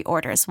first 3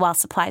 orders while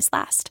supplies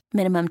last.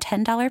 Minimum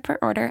 $10 per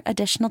order.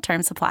 Additional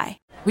terms apply.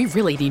 We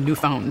really need new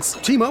phones.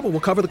 T-Mobile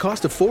will cover the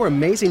cost of 4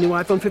 amazing new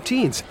iPhone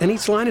 15s, and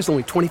each line is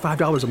only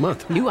 $25 a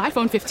month. New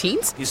iPhone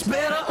 15s? It's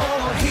better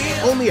over here.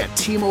 Only at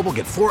T-Mobile,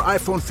 get 4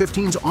 iPhone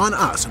 15s on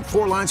us and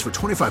 4 lines for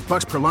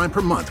 $25 per line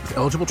per month with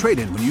eligible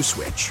trade-in when you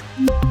switch.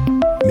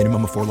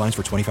 Minimum of 4 lines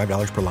for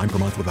 $25 per line per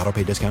month with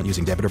autopay discount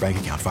using debit or bank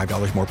account.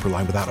 $5 more per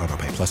line without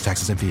autopay, plus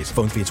taxes and fees.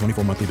 Phone fee at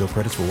 24 monthly bill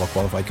credits for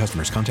well-qualified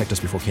customers. Contact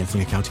us before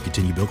canceling account to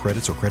continue bill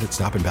credits or credit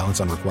stop and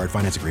balance on required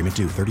finance agreement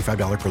due.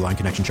 $35 per line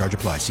connection charge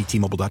applies. See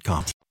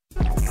T-Mobile.com.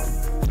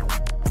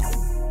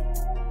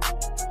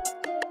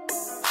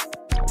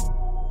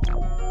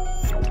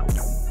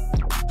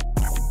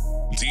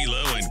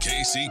 D'Lo and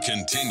Casey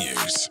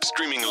continues.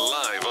 Streaming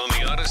live on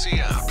the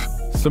Odyssey app.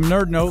 Some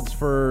nerd notes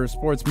for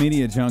sports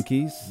media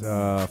junkies.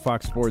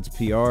 Fox Sports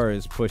PR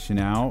is pushing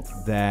out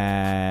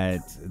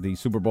that the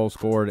Super Bowl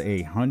scored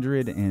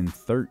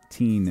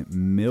 113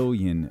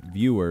 million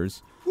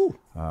viewers.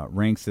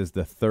 Ranks as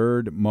the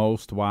 3rd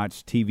most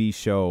watched TV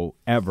show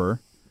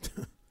ever.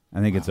 I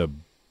think it's a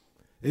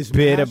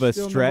bit of a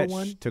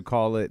stretch to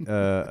call it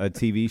a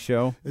TV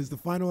show. Is the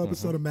final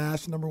episode of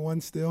MASH number 1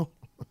 still?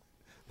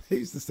 They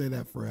used to say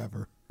that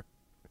forever.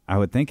 I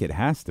would think it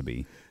has to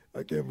be.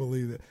 I can't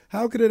believe it.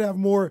 How could it have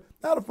more?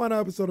 How the final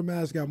episode of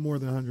MASH got more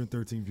than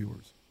 113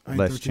 viewers?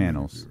 Less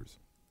channels.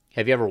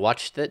 Have you ever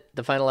watched the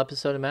final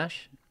episode of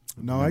MASH?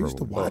 No, I used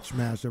to watch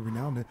MASH every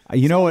now and then.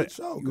 You know what?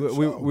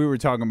 We were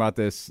talking about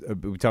this.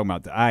 We were talking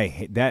about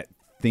that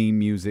theme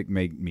music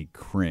made me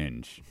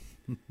cringe.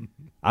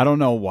 I don't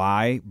know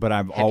why, but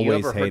I've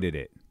always hated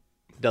it.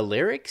 The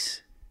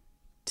lyrics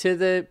to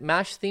the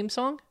MASH theme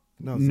song?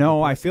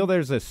 No, I feel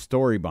there's a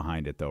story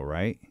behind it, though,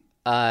 right?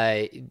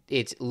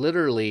 It's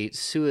literally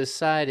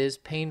suicide is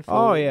painful.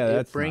 Oh, yeah, it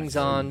that's brings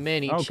nice. on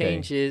many Okay.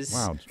 changes.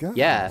 Wow.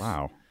 Yeah.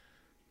 Wow.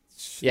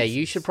 Yeah,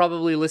 you should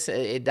probably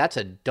listen. That's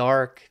a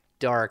dark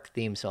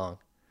theme song.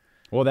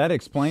 Well, that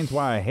explains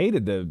why I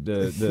hated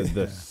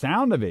the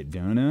sound of it.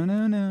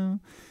 Dun-dun-dun-dun.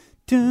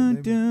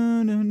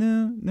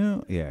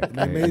 Dun-dun-dun-dun-dun. Yeah,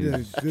 They made a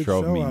it good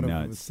drove show me out of it. It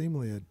was nuts.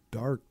 seemingly a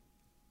dark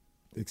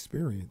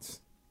experience.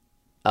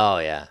 Oh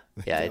yeah,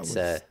 yeah. That It's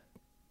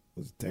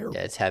was terrible.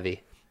 yeah, it's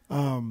heavy.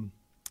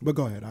 But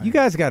go ahead. You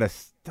guys got to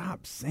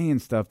stop saying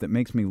stuff that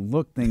makes me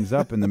look things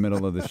up in the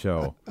middle of the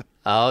show.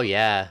 Oh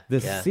yeah, The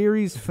yeah.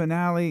 series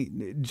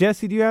finale.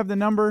 Jesse, do you have the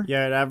number?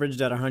 Yeah, it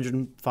averaged at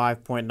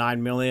 105.9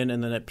 million,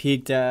 and then it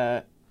peaked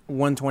at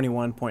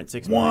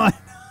 121.6 million.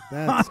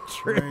 That's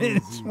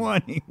crazy.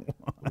 121.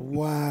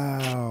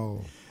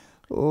 Wow.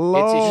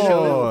 Lord. It's a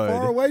show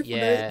Far away from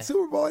Yeah. the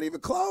Super Bowl, ain't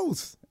even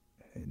close.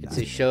 It's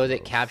a show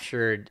that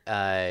captured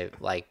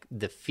like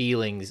the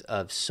feelings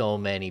of so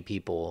many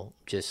people,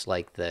 just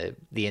like the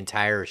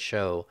entire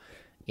show,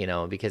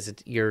 because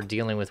you're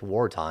dealing with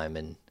wartime,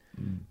 and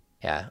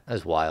yeah, it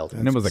was wild.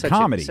 And it was a Such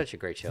comedy. Such a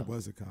great show. It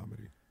was a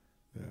comedy.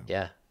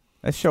 Yeah.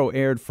 That show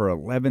aired for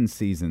 11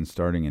 seasons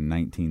starting in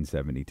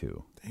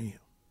 1972. Damn.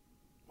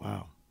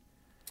 Wow.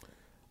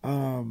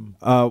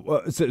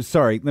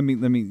 Sorry, let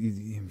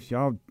me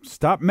y'all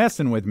stop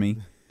messing with me.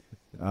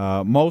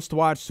 Most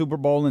watched Super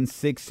Bowl in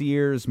 6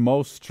 years,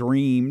 most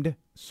streamed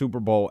Super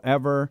Bowl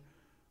ever,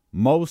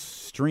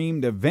 most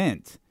streamed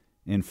event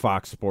in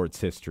Fox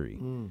Sports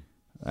history.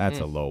 That's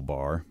a low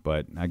bar,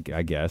 but I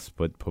guess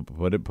put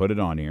it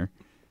on here.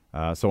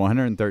 So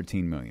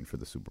 113 million for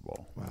the Super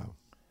Bowl. Wow.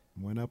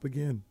 Went up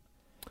again.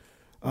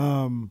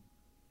 Nothing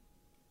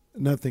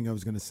I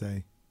was going to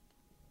say.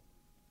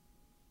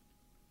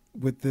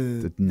 With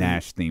The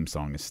Nash theme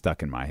song is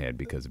stuck in my head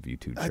because of you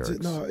two jerks.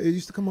 No, it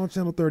used to come on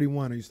Channel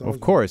 31. I used to Of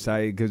course,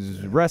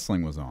 because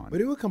wrestling was on.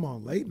 But it would come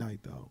on late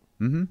night, though.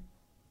 Mm-hmm.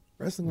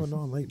 Wrestling wasn't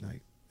on late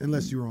night.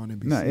 Unless you were on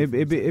NBC. No,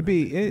 it'd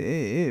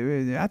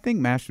be. I think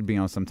MASH would be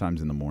on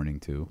sometimes in the morning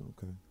too.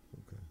 Okay.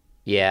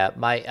 Yeah,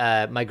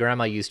 my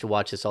grandma used to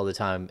watch this all the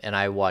time, and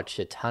I watched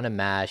a ton of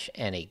MASH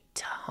and a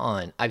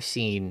ton. I've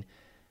seen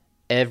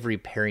every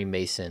Perry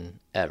Mason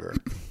ever.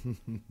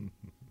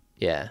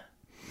 Yeah.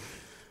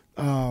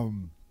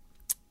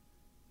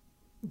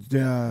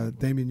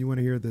 Damien, you want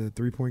to hear the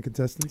 3-point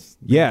contestants?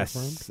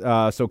 Yes.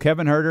 So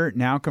Kevin Herter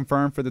now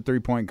confirmed for the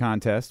 3-point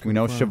contest. We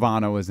know Confirmed.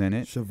 Shivano is in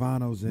it.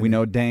 Shivano's in it. We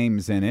know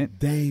Dame's in it.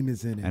 Dame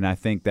is in it. And I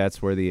think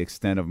that's where the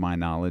extent of my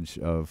knowledge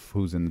of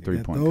who's in the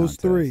 3-point Those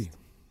contest. three.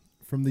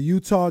 From the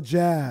Utah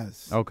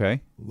Jazz.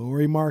 Okay.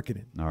 Lauri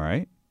Markkanen. All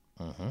right.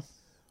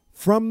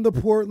 From the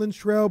Portland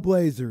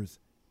Trailblazers.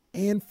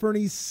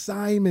 Anthony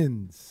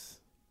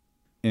Simons.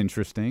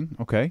 Interesting.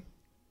 Okay.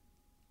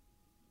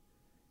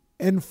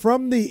 And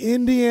from the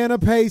Indiana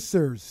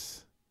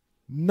Pacers,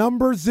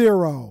 number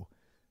 0,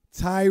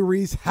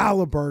 Tyrese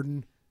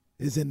Halliburton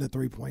is in the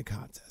 3-point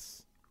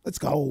contest. Let's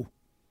go.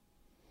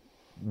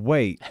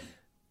 Wait.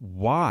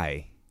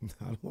 Why?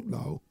 I don't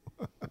know.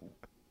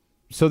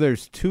 So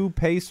there's 2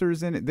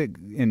 Pacers in it,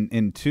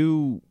 in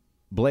 2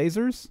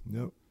 Blazers?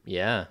 Yep.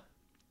 Yeah.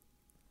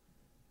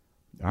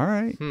 All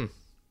right.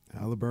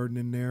 Halliburton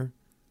in there.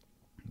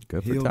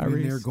 Good for Hill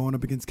in there Tyrese. going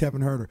up against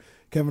Kevin Herter.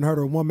 Kevin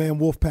Herter, one-man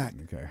wolf pack.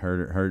 Okay,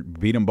 Herter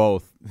beat them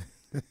both.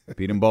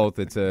 Beat them both.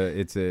 It's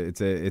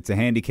a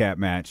handicap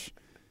match.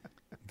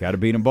 Got to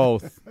beat them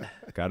both.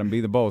 Got to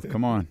beat them both.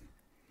 Come on.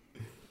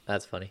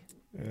 That's funny.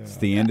 It's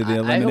the end of the I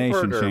hope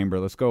elimination Herter- chamber.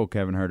 Let's go,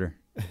 Kevin Herter.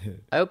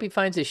 I hope he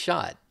finds his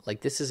shot.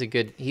 Like, this is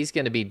he's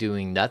going to be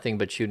doing nothing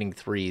but shooting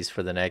threes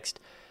for the next,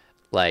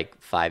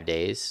 5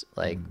 days.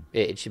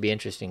 It should be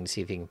interesting to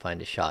see if he can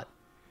find a shot.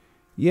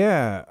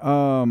 Yeah.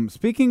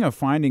 Speaking of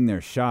finding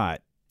their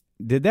shot,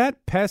 did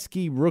that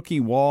pesky rookie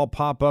Wall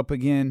pop up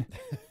again?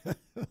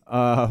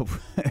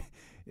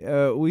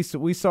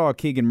 We saw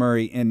Keegan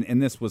Murray,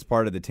 and this was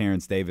part of the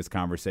Terrence Davis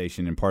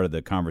conversation and part of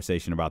the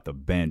conversation about the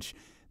bench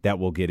that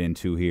we'll get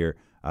into here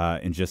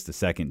in just a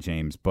second,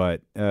 James.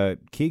 But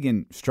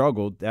Keegan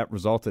struggled. That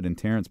resulted in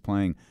Terrence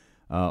playing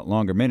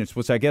longer minutes,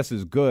 which I guess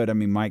is good. I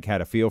mean, Mike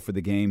had a feel for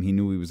the game. He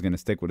knew he was going to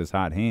stick with his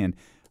hot hand.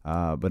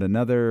 But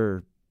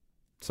another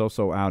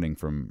so-so outing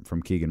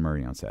from Keegan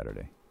Murray on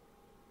Saturday.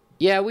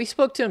 Yeah, we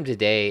spoke to him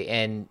today,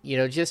 and,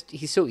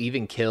 he's so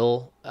even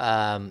kill.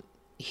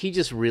 He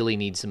just really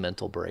needs a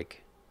mental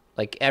break.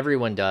 Like,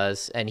 everyone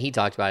does, and he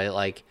talked about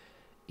it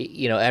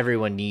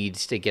everyone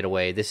needs to get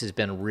away. This has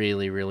been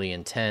really, really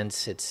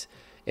intense. It's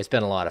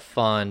been a lot of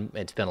fun.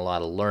 It's been a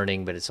lot of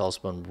learning, but it's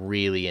also been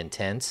really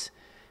intense.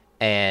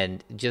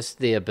 And just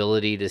the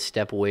ability to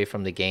step away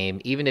from the game,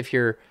 even if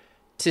you're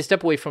to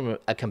step away from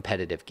a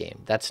competitive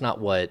game. That's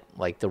not what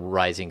the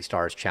Rising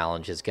Stars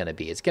Challenge is going to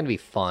be. It's going to be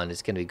fun.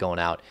 It's going to be going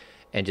out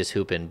and just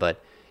hooping.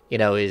 But,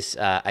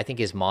 I think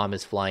his mom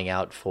is flying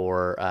out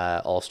for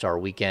All-Star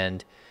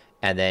Weekend,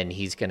 and then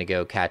he's going to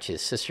go catch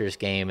his sister's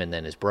game and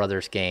then his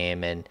brother's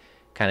game and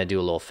kind of do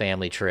a little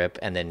family trip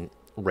and then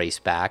race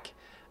back.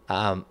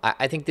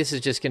 I think this is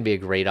just going to be a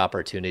great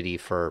opportunity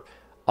for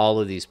all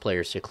of these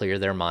players to clear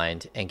their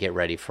mind and get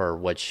ready for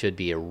what should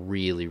be a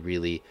really,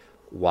 really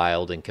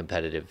wild and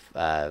competitive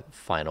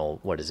final.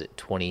 What is it,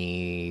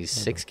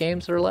 26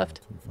 games are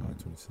left?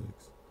 25, 26.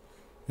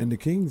 And the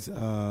Kings,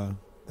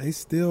 they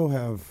still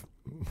have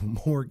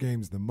more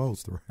games than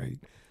most, right?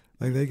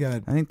 Like they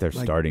got. I think they're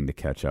starting to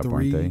catch up,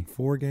 aren't they?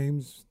 4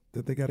 games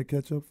that they got to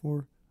catch up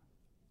for.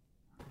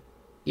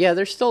 Yeah,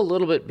 they're still a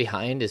little bit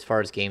behind as far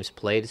as games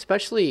played.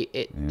 Especially,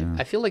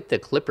 I feel like the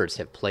Clippers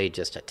have played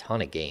just a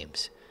ton of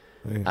games,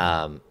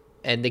 and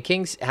the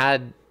Kings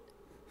had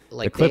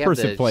the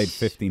Clippers have played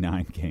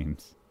 59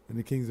 games, and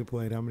the Kings have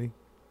played how many?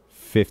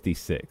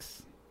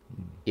 56.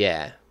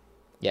 Yeah.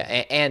 Yeah,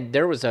 and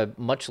there was a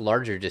much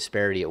larger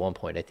disparity at one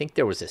point. I think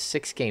there was a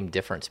 6-game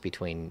difference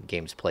between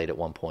games played at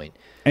one point.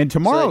 And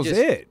tomorrow's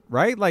it,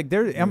 right? Like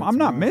I'm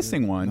not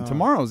missing one. No.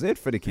 Tomorrow's it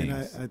for the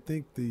Kings. And I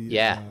think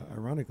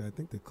ironically, I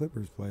think the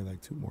Clippers play like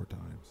 2 more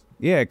times.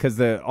 Yeah, because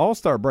the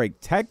All-Star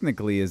break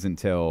technically is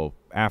until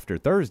after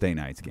Thursday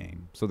night's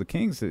game. So the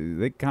Kings,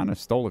 they kind of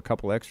stole a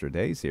couple extra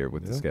days here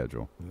with the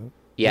schedule. Yep.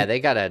 Yeah, they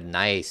got a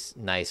nice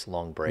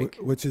long break.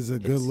 Which is a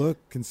good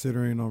look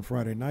considering on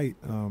Friday night,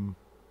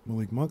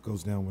 Malik Monk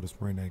goes down with a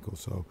sprained ankle,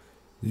 so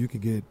you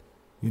could get,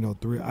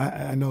 3.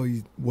 I know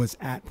he was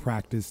at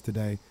practice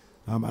today.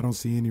 I don't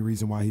see any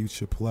reason why he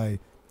should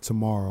play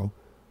tomorrow.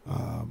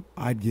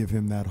 I'd give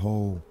him that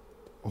whole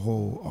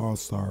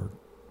All-Star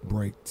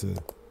break to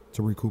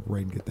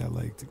recuperate and get that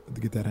leg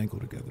to get that ankle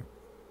together.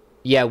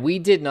 Yeah, we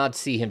did not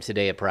see him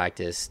today at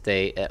practice.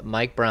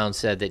 Mike Brown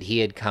said that he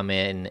had come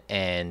in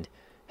and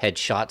had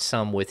shot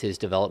some with his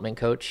development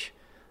coach,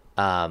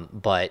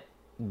 but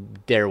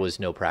there was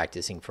no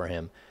practicing for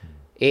him.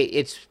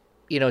 It's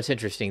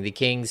interesting. The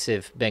Kings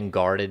have been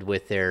guarded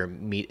with their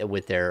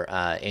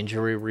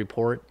injury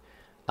report.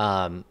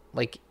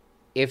 Like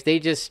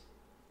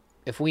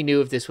if we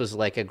knew if this was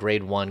like a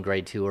grade 1,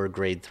 grade 2, or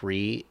grade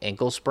 3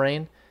 ankle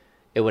sprain,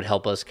 it would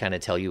help us kind of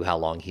tell you how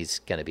long he's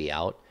going to be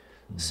out.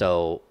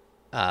 So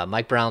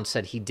Mike Brown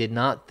said he did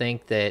not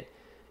think that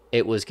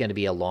it was going to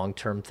be a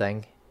long-term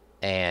thing,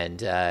 and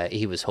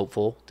he was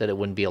hopeful that it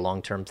wouldn't be a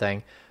long-term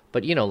thing.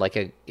 But,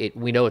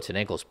 we know it's an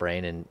ankle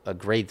sprain, and a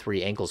grade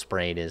 3 ankle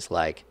sprain is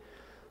like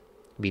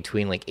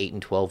between like 8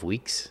 and 12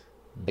 weeks.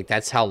 Like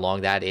that's how long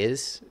that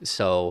is.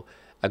 So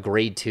a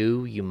grade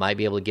 2, you might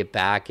be able to get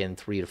back in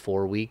 3 to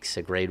 4 weeks.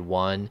 A grade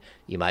 1,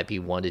 you might be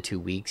 1 to 2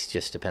 weeks.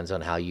 Just depends on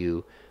how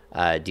you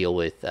deal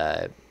with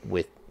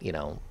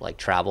like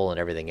travel and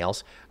everything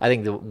else. I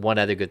think the one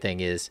other good thing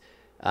is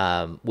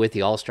with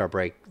the All-Star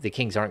break, the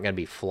Kings aren't going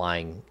to be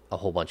flying a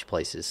whole bunch of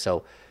places.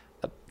 So,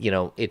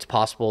 it's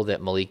possible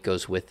that Malik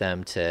goes with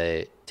them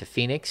to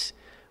Phoenix,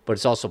 but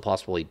it's also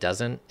possible he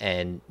doesn't.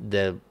 And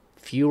the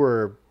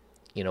fewer,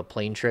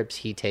 plane trips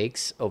he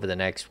takes over the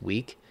next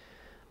week,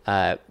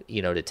 to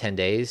 10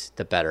 days,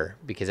 the better,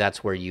 because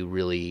that's where you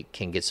really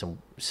can get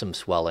some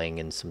swelling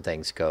and some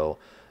things go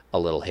a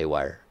little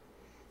haywire.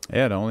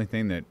 Yeah, the only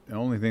thing that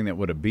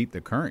would have beat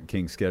the current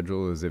Kings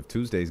schedule is if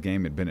Tuesday's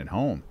game had been at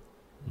home.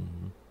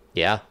 Mm-hmm.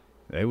 Yeah,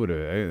 they would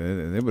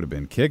have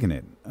been kicking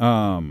it.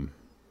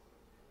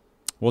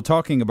 Well,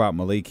 talking about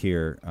Malik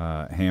here,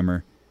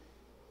 Hammer,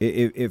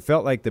 it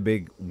felt like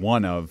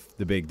one of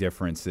the big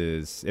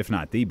differences, if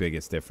not the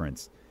biggest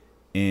difference,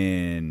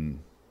 in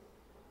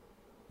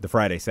the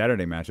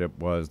Friday-Saturday matchup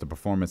was the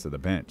performance of the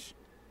bench.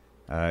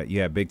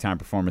 You have big-time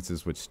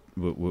performances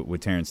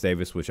with Terrence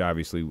Davis, which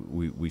obviously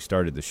we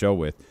started the show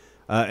with,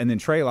 and then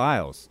Trey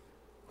Lyles,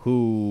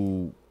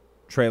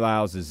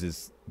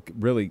 is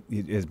really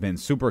has been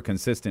super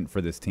consistent for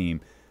this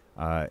team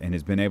and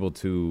has been able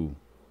to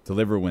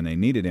deliver when they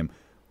needed him.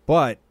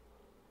 But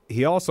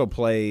he also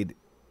played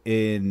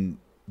in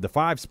the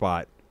 5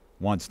 spot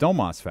once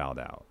Domas fouled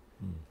out.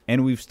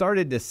 And we've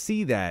started to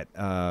see that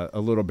a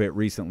little bit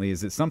recently.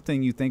 Is it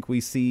something you think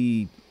we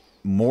see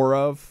more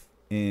of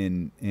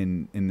in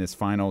this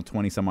final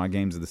 20-some-odd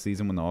games of the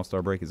season when the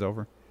All-Star break is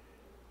over?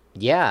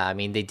 Yeah, I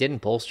mean, they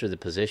didn't bolster the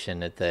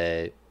position at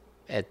the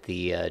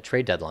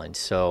trade deadline.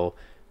 So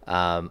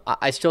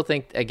I still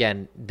think,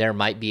 again, there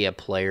might be a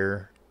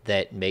player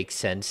that makes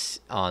sense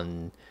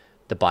on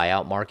the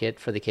buyout market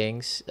for the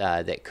Kings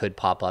that could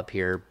pop up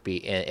here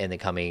in the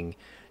coming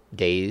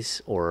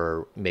days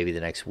or maybe the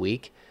next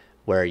week,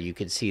 where you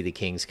could see the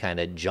Kings kind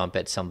of jump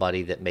at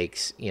somebody that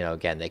makes,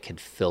 again, they could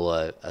fill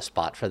a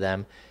spot for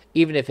them,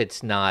 even if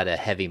it's not a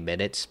heavy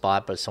minute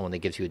spot, but someone that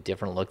gives you a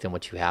different look than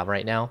what you have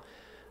right now.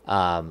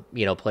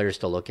 Players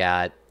to look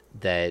at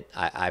that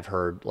I've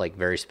heard, like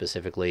very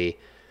specifically,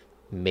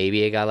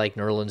 maybe a guy like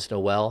Nerlens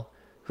Noel,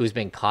 who's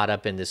been caught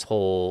up in this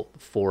whole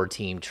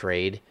 4-team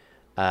trade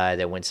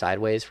that went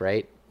sideways,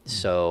 right?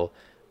 So,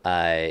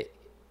 James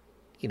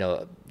Wiseman.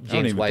 I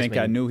don't even think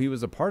I knew he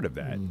was a part of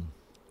that.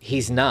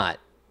 He's not,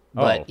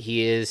 but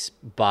he is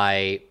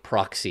by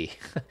proxy.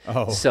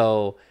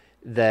 So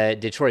the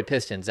Detroit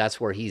Pistons, that's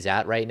where he's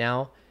at right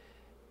now.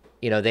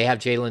 They have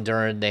Jalen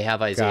Duren, they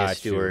have Isaiah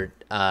Stewart,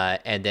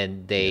 and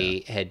then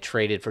they had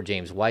traded for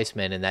James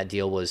Wiseman, and that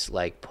deal was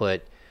like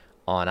put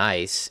on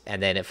ice,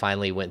 and then it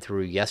finally went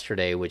through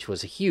yesterday, which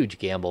was a huge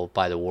gamble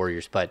by the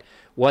Warriors, but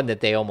one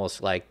that they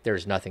almost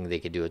there's nothing they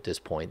could do at this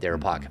point. They're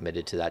pot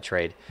committed to that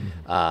trade,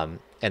 and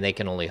they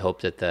can only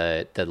hope that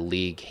the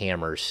league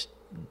hammers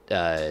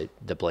the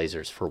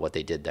Blazers for what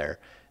they did there.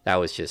 That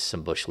was just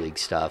some Bush League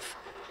stuff.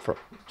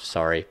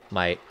 Sorry,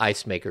 my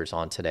ice maker's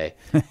on today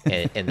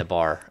in the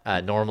bar.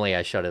 Normally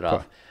I shut it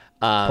off.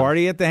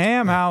 Party at the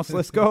Ham House.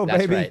 Let's go,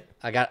 that's baby. Right.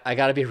 I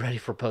got to be ready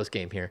for post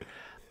game here.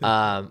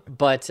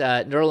 But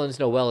Nerlens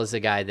Noel is a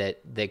guy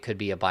that could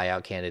be a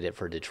buyout candidate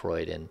for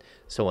Detroit, and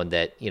someone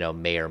that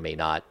may or may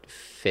not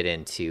fit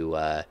into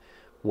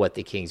what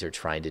the Kings are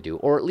trying to do,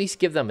 or at least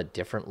give them a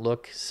different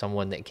look.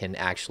 Someone that can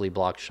actually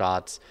block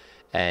shots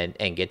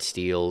and get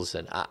steals.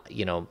 And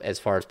as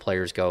far as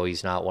players go,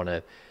 he's not one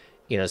of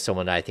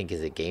someone that I think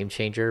is a game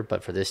changer,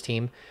 but for this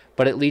team.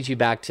 But it leads you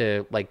back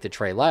to the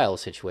Trey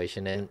Lyles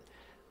situation, and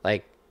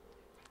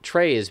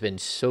Trey has been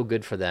so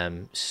good for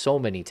them so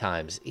many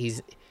times.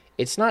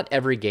 It's not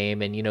every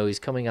game, and he's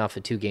coming off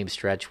a 2-game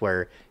stretch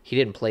where he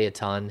didn't play a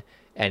ton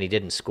and he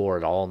didn't score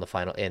at all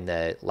in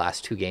the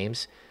last 2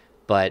 games,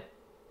 but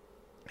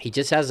he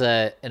just has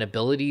an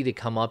ability to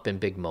come up in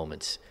big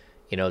moments.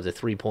 The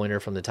 3-pointer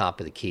from the top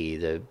of the key,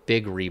 the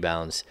big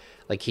rebounds.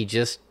 He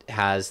just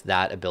has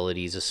that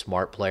ability. He's a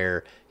smart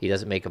player. He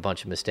doesn't make a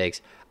bunch of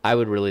mistakes. I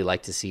would really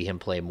like to see him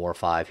play more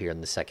 5 here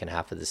in the second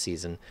half of the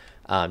season,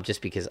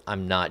 just because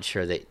I'm not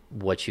sure that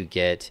what you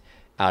get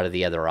out of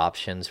the other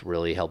options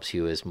really helps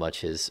you as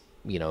much as,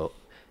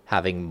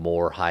 having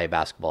more high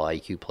basketball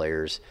IQ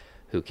players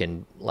who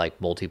can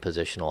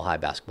multi-positional high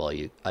basketball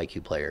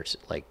IQ players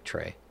like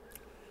Trey.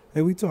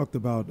 Hey, we talked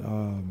about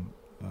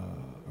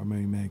our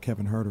main man,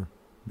 Kevin Huerter,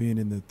 being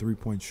in the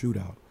 3-point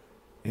shootout.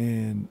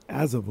 And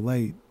as of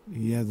late,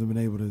 he hasn't been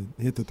able to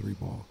hit the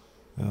 3-ball.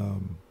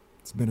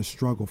 It's been a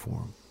struggle for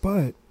him.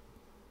 But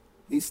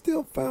he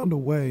still found a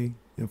way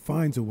and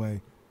finds a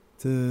way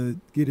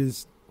to get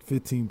his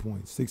 15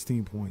 points,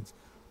 16 points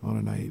on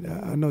a night.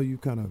 I know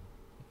you've kind of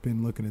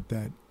been looking at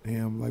that,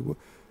 Ham.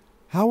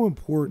 How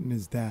important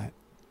is that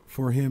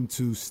for him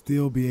to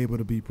still be able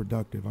to be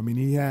productive? I mean,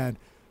 he had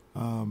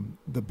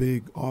the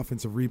big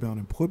offensive rebound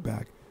and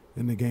putback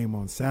in the game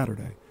on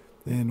Saturday.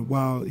 And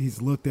while he's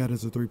looked at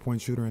as a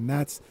 3-point shooter, and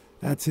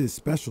that's his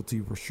specialty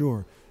for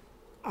sure,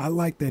 I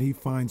like that he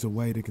finds a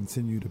way to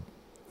continue to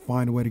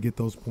find a way to get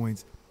those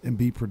points and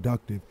be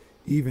productive,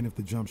 even if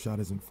the jump shot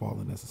isn't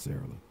falling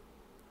necessarily.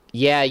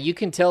 Yeah, you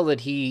can tell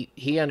that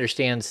he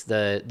understands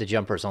the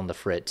jumpers on the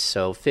fritz.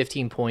 So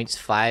 15 points,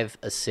 5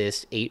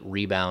 assists, 8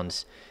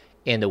 rebounds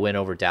in the win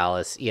over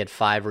Dallas. He had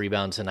 5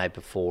 rebounds the night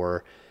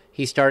before.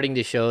 He's starting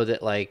to show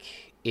that,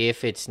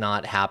 if it's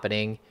not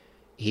happening,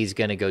 he's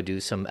going to go do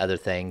some other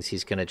things.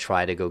 He's going to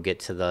try to go get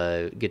to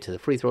the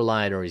free throw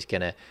line, or he's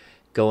going to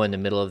go in the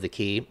middle of the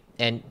key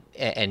and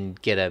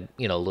get a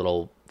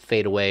little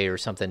fadeaway or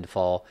something to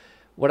fall.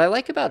 What I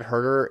like about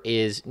Huerter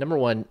is, number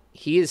one,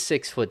 he is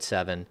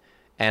 6'7",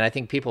 and I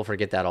think people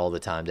forget that all the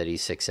time, that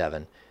he's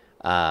 6'7",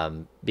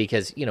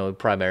 because he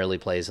primarily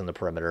plays on the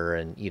perimeter,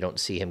 and you don't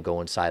see him go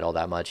inside all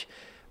that much.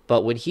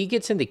 But when he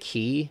gets in the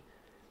key,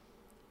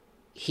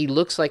 he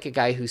looks like a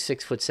guy who's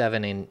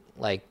 6'7", and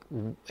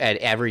at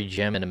every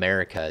gym in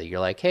America, you're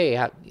like,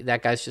 hey,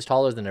 that guy's just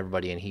taller than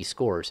everybody, and he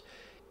scores.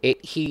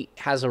 He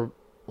has an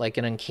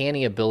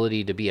uncanny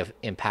ability to be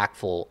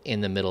impactful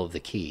in the middle of the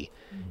key,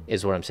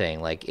 is what I'm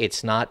saying.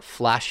 It's not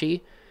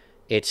flashy.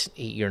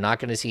 You're not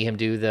going to see him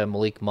do the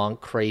Malik Monk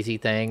crazy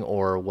thing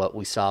or what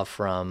we saw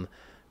from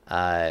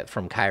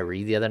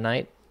Kyrie the other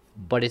night,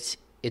 but it's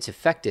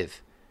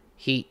effective.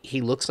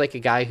 He looks like a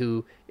guy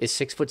who is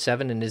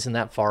 6'7" and isn't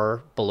that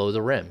far below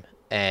the rim.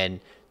 And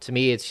to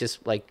me, it's just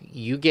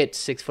you get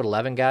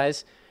 6'11"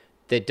 guys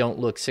that don't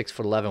look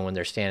 6'11" when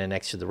they're standing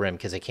next to the rim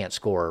because they can't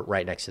score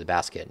right next to the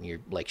basket, and you're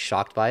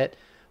shocked by it.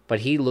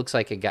 But he looks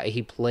like a guy.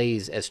 He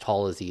plays as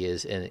tall as he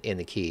is in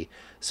the key.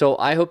 So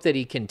I hope that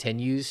he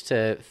continues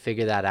to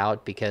figure that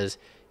out, because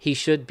he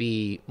should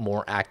be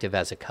more active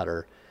as a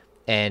cutter,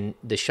 and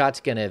the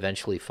shot's going to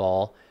eventually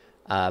fall.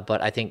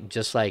 But I think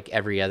just like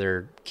every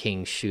other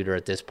Kings shooter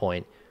at this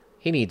point,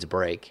 he needs a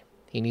break.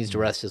 He needs to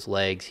rest his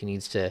legs. He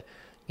needs to,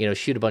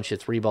 shoot a bunch of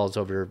 3-balls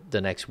over the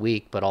next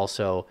week, but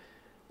also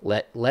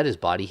let his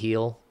body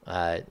heal.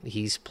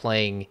 He's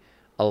playing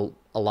a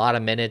lot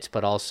of minutes,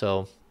 but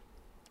also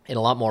in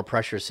a lot more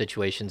pressure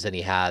situations than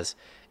he has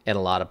in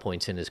a lot of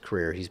points in his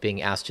career. He's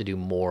being asked to do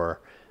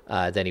more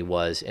than he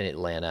was in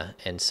Atlanta.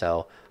 And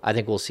so I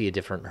think we'll see a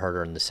different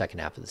Huerter in the second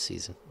half of the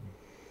season.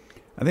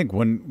 I think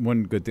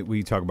one good thing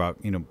we talk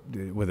about,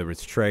 whether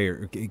it's Trey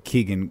or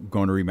Keegan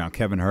going to rebound,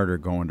 Kevin Huerter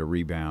going to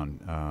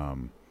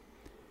rebound.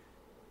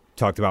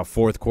 Talked about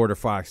fourth quarter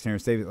Fox,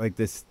 Terrence Davis.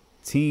 This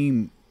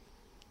team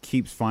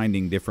keeps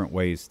finding different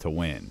ways to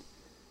win.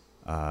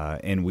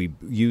 And we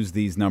used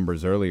these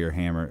numbers earlier,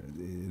 Hammer.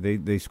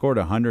 They scored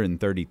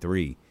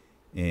 133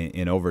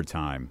 in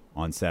overtime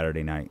on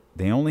Saturday night.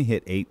 They only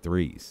hit 8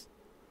 threes.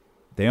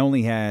 They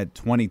only had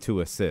 22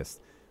 assists.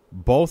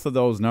 Both of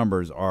those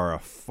numbers are a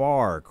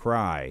far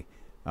cry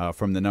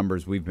from the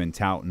numbers we've been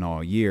touting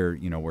all year,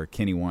 where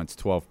Kenny wants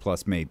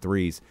 12-plus made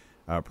threes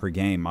per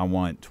game. I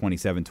want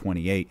 27,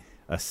 28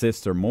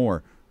 assists or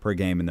more per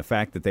game. And the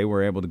fact that they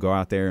were able to go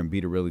out there and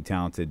beat a really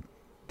talented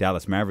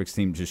Dallas Mavericks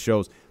team just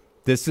shows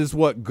this is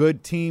what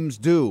good teams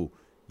do.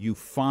 You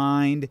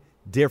find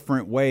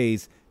different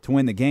ways to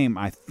win the game.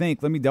 I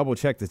think, let me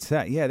double-check the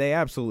stat. Yeah, they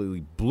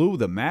absolutely blew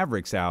the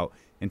Mavericks out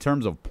in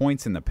terms of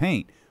points in the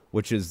paint,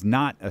 which is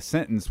not a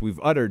sentence we've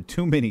uttered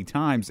too many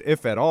times,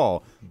 if at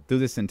all, through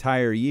this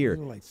entire year.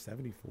 Like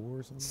 74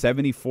 or something?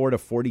 74 to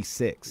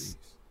 46. Jeez.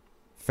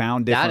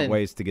 Found different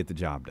ways to get the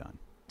job done.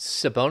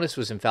 Sabonis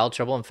was in foul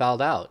trouble and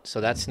fouled out, so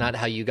that's not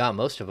how you got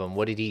most of them.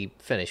 What did he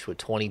finish with,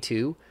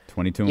 22?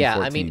 22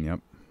 and 14,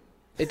 yep.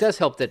 It does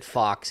help that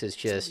Fox is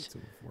just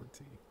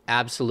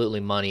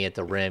absolutely money at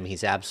the rim.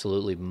 He's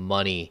absolutely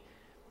money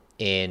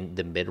in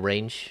the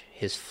mid-range.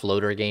 His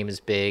floater game is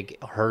big.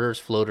 Herter's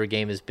floater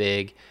game is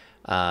big.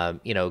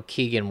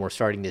 Keegan, we're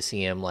starting to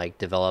see him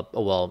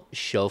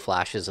show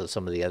flashes of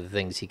some of the other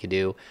things he can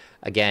do.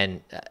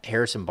 Again,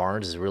 Harrison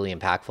Barnes is really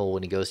impactful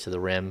when he goes to the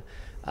rim.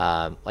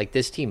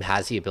 This team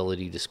has the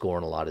ability to score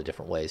in a lot of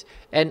different ways.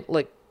 And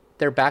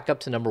they're back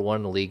up to number 1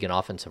 in the league in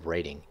offensive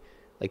rating.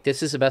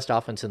 This is the best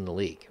offense in the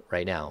league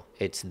right now.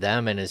 It's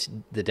them and it's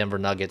the Denver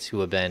Nuggets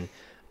who have been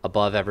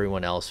above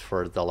everyone else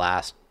for the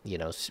last,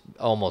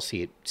 almost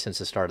since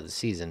the start of the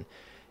season.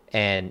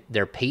 And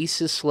their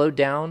pace is slowed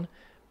down,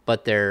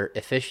 but their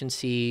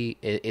efficiency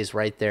is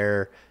right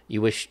there.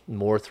 You wish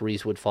more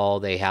threes would fall.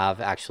 They have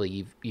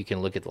actually. You can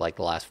look at the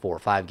last 4 or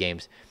 5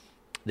 games.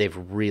 They've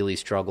really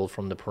struggled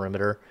from the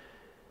perimeter,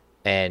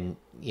 and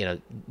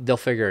they'll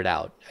figure it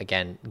out.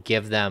 Again,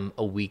 give them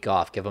a week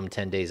off. Give them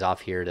 10 days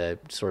off here to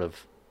sort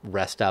of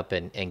rest up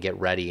and get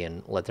ready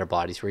and let their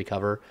bodies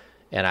recover.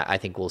 And I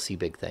think we'll see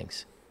big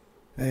things.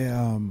 Hey,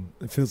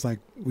 it feels like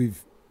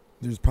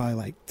there's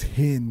probably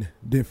 10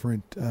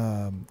 different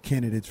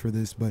candidates for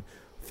this, but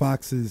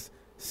Fox's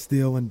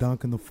steal and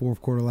dunk in the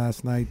fourth quarter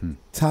last night.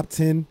 Top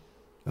 10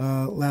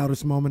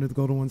 loudest moment at the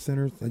Golden One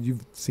Center.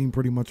 You've seen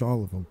pretty much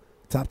all of them.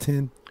 Top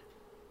 10.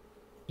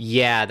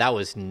 Yeah, that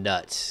was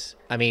nuts.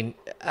 I mean,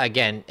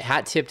 again,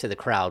 hat tip to the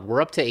crowd.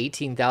 We're up to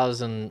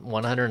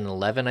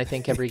 18,111, I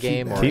think, every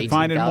game. Keep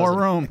finding more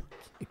room.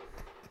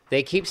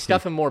 They keep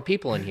stuffing more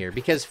people in here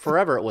because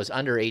forever it was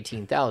under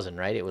 18,000,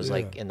 right? It was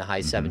in the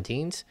high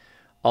 17s.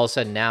 All of a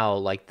sudden now,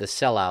 the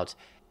sellouts,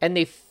 and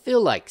they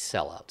feel like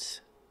sellouts.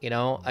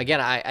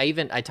 Again,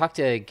 I talked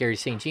to Gary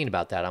St. Jean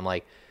about that. I'm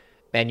like,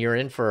 man, you're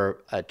in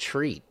for a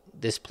treat.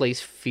 This place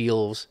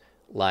feels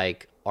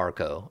like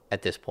Arco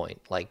at this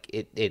point.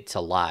 It's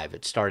alive.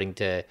 It's starting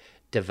to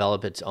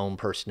develop its own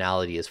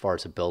personality as far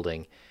as a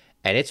building,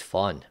 and it's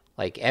fun.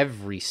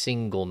 Every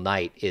single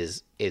night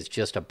is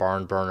just a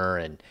barn burner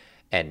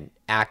and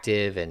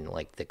active, and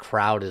the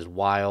crowd is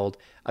wild.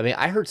 I mean,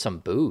 I heard some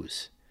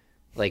boos.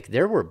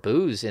 There were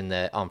boos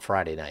on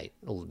Friday night.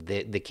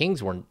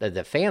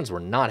 The fans were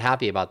not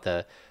happy about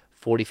the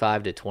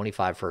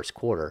 45-25 first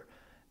quarter.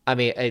 I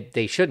mean,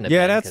 they shouldn't have.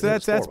 Yeah,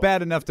 that's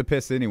bad enough to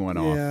piss anyone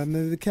off. Yeah,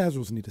 and the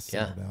casuals need to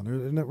settle down.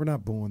 We're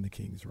not booing the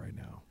Kings right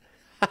now.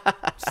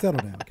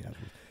 Settle down,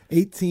 casuals.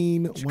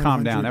 18.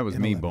 Calm down. That was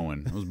me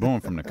booing. I was booing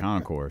from the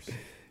concourse.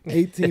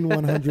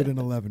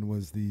 18,111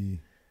 was the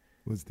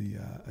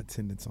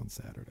attendance on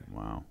Saturday.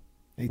 Wow.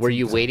 Were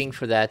you waiting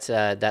for that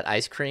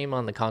ice cream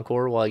on the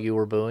Concours while you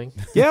were booing?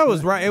 Yeah, it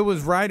was right. It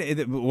was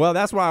right. Well,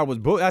 that's why I was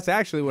booing. That's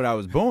actually what I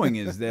was booing.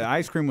 Is the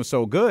ice cream was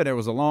so good. There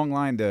was a long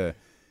line to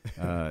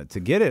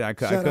get it. I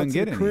couldn't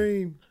get any.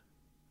 Cream.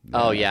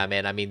 Oh yeah,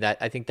 man. I mean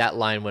I think that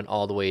line went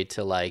all the way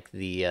to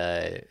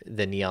the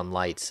neon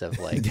lights of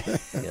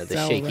the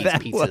Shakey's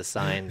Pizza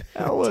sign,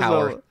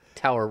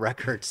 Tower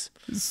Records.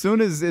 As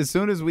soon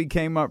as we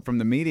came up from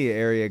the media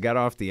area, got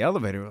off the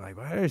elevator, we're like,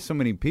 why are there so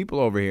many people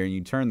over here? And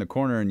you turn the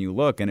corner and you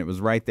look, and it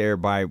was right there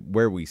by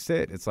where we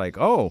sit. It's like,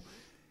 oh,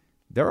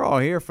 they're all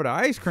here for the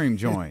ice cream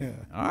joint. Yeah.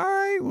 All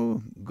right,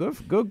 well,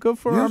 good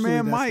for our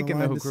man Mike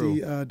and the whole crew.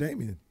 See,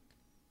 Damien.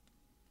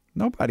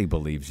 Nobody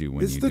believes you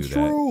when you do that. It's the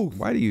truth.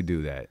 Why do you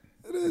do that?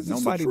 It is.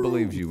 Nobody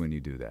believes you when you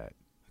do that.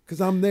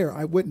 Because I'm there.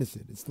 I witness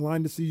it. It's the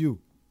line to see you.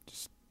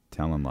 Just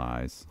telling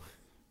lies.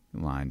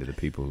 Lying to the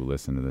people who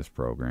listen to this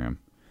program.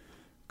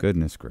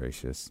 Goodness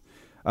gracious.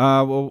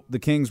 Well, the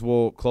Kings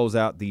will close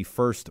out the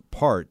first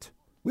part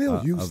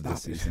of the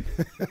season.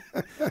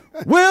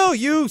 Will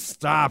you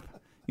stop?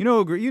 You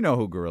know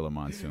who Gorilla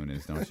Monsoon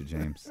is, don't you,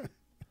 James?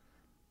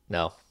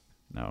 No.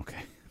 No,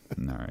 okay.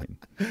 All right.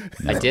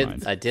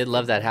 I did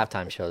love that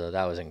halftime show, though.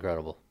 That was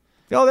incredible.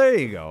 Oh, there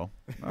you go.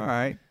 All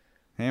right.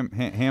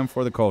 Ham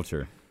for the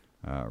culture.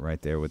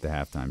 Right there with the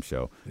halftime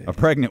show. Yeah. A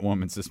pregnant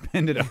woman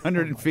suspended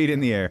 100 feet in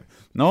the air.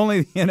 And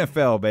only the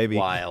NFL, baby.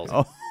 Wild.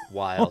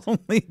 Wild.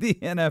 Only the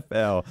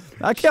NFL.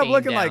 I kept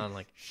looking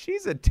like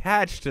she's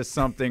attached to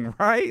something,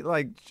 right?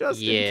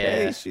 Just in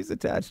case she's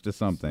attached to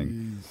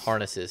something.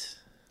 Harnesses.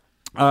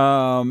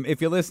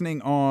 If you're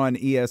listening on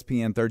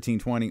ESPN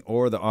 1320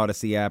 or the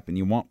Odyssey app and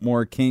you want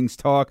more Kings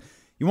talk,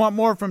 you want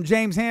more from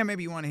James Ham,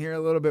 maybe you want to hear a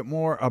little bit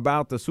more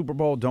about the Super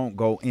Bowl, don't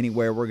go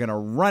anywhere. We're going to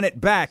run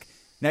it back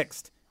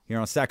next here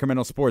on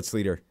Sacramento Sports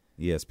Leader,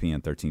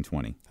 ESPN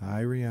 1320.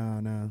 Hi,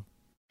 Rihanna.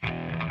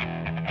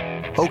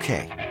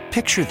 Okay,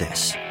 picture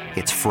this.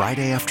 It's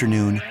Friday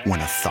afternoon when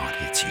a thought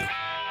hits you.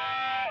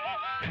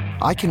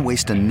 I can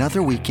waste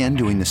another weekend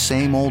doing the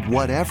same old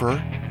whatever,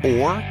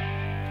 or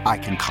I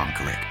can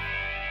conquer it.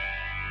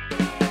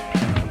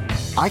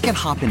 I can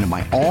hop into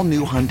my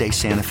all-new Hyundai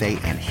Santa Fe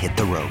and hit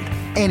the road.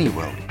 Any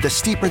road. The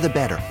steeper, the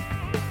better.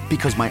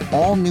 Because my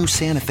all-new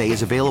Santa Fe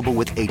is available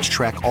with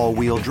H-Track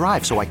all-wheel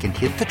drive, so I can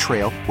hit the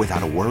trail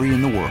without a worry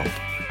in the world.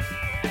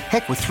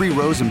 Heck, with 3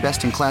 rows and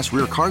best-in-class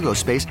rear cargo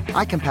space,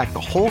 I can pack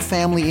the whole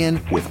family in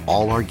with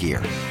all our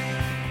gear.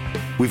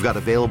 We've got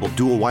available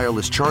dual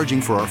wireless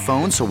charging for our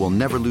phones, so we'll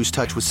never lose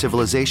touch with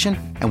civilization,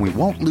 and we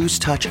won't lose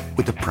touch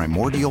with the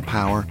primordial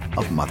power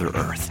of Mother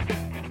Earth.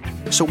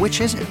 So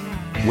which is it?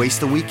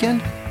 Waste the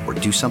weekend or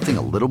do something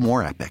a little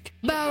more epic?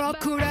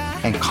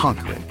 And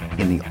conquer it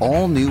in the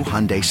all-new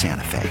Hyundai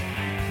Santa Fe.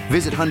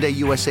 Visit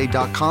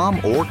HyundaiUSA.com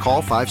or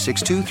call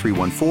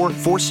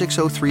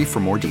 562-314-4603 for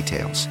more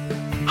details.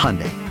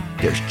 Hyundai,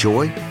 there's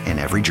joy in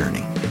every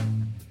journey.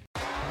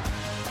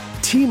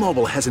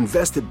 T-Mobile has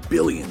invested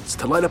billions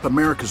to light up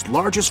America's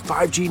largest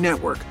 5G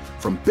network,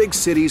 from big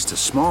cities to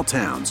small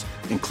towns,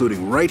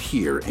 including right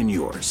here in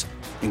yours.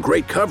 And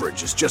great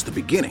coverage is just the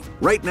beginning.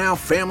 Right now,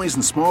 families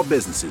and small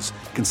businesses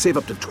can save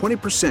up to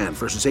 20%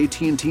 versus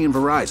AT&T and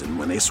Verizon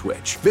when they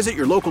switch. Visit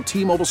your local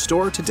T-Mobile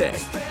store today.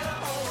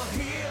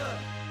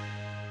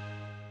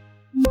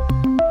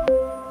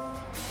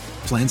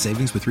 Plan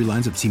savings with 3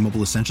 lines of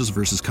T-Mobile Essentials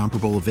versus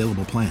comparable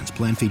available plans.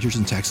 Plan features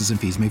and taxes and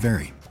fees may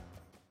vary.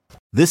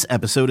 This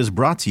episode is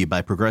brought to you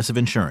by Progressive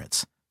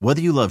Insurance. Whether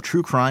you love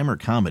true crime or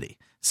comedy,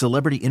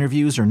 celebrity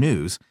interviews or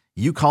news,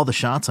 you call the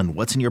shots on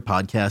what's in your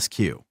podcast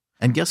queue.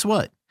 And guess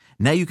what?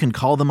 Now you can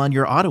call them on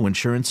your auto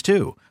insurance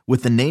too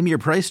with the Name Your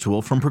Price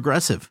tool from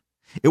Progressive.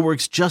 It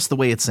works just the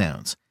way it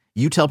sounds.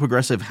 You tell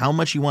Progressive how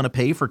much you want to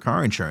pay for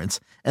car insurance,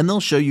 and they'll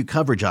show you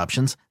coverage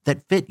options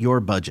that fit your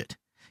budget.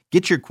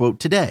 Get your quote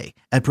today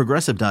at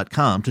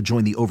Progressive.com to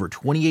join the over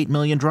 28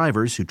 million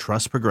drivers who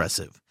trust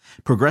Progressive.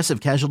 Progressive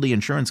Casualty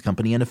Insurance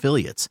Company and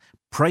Affiliates.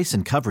 Price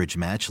and coverage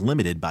match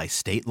limited by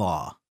state law.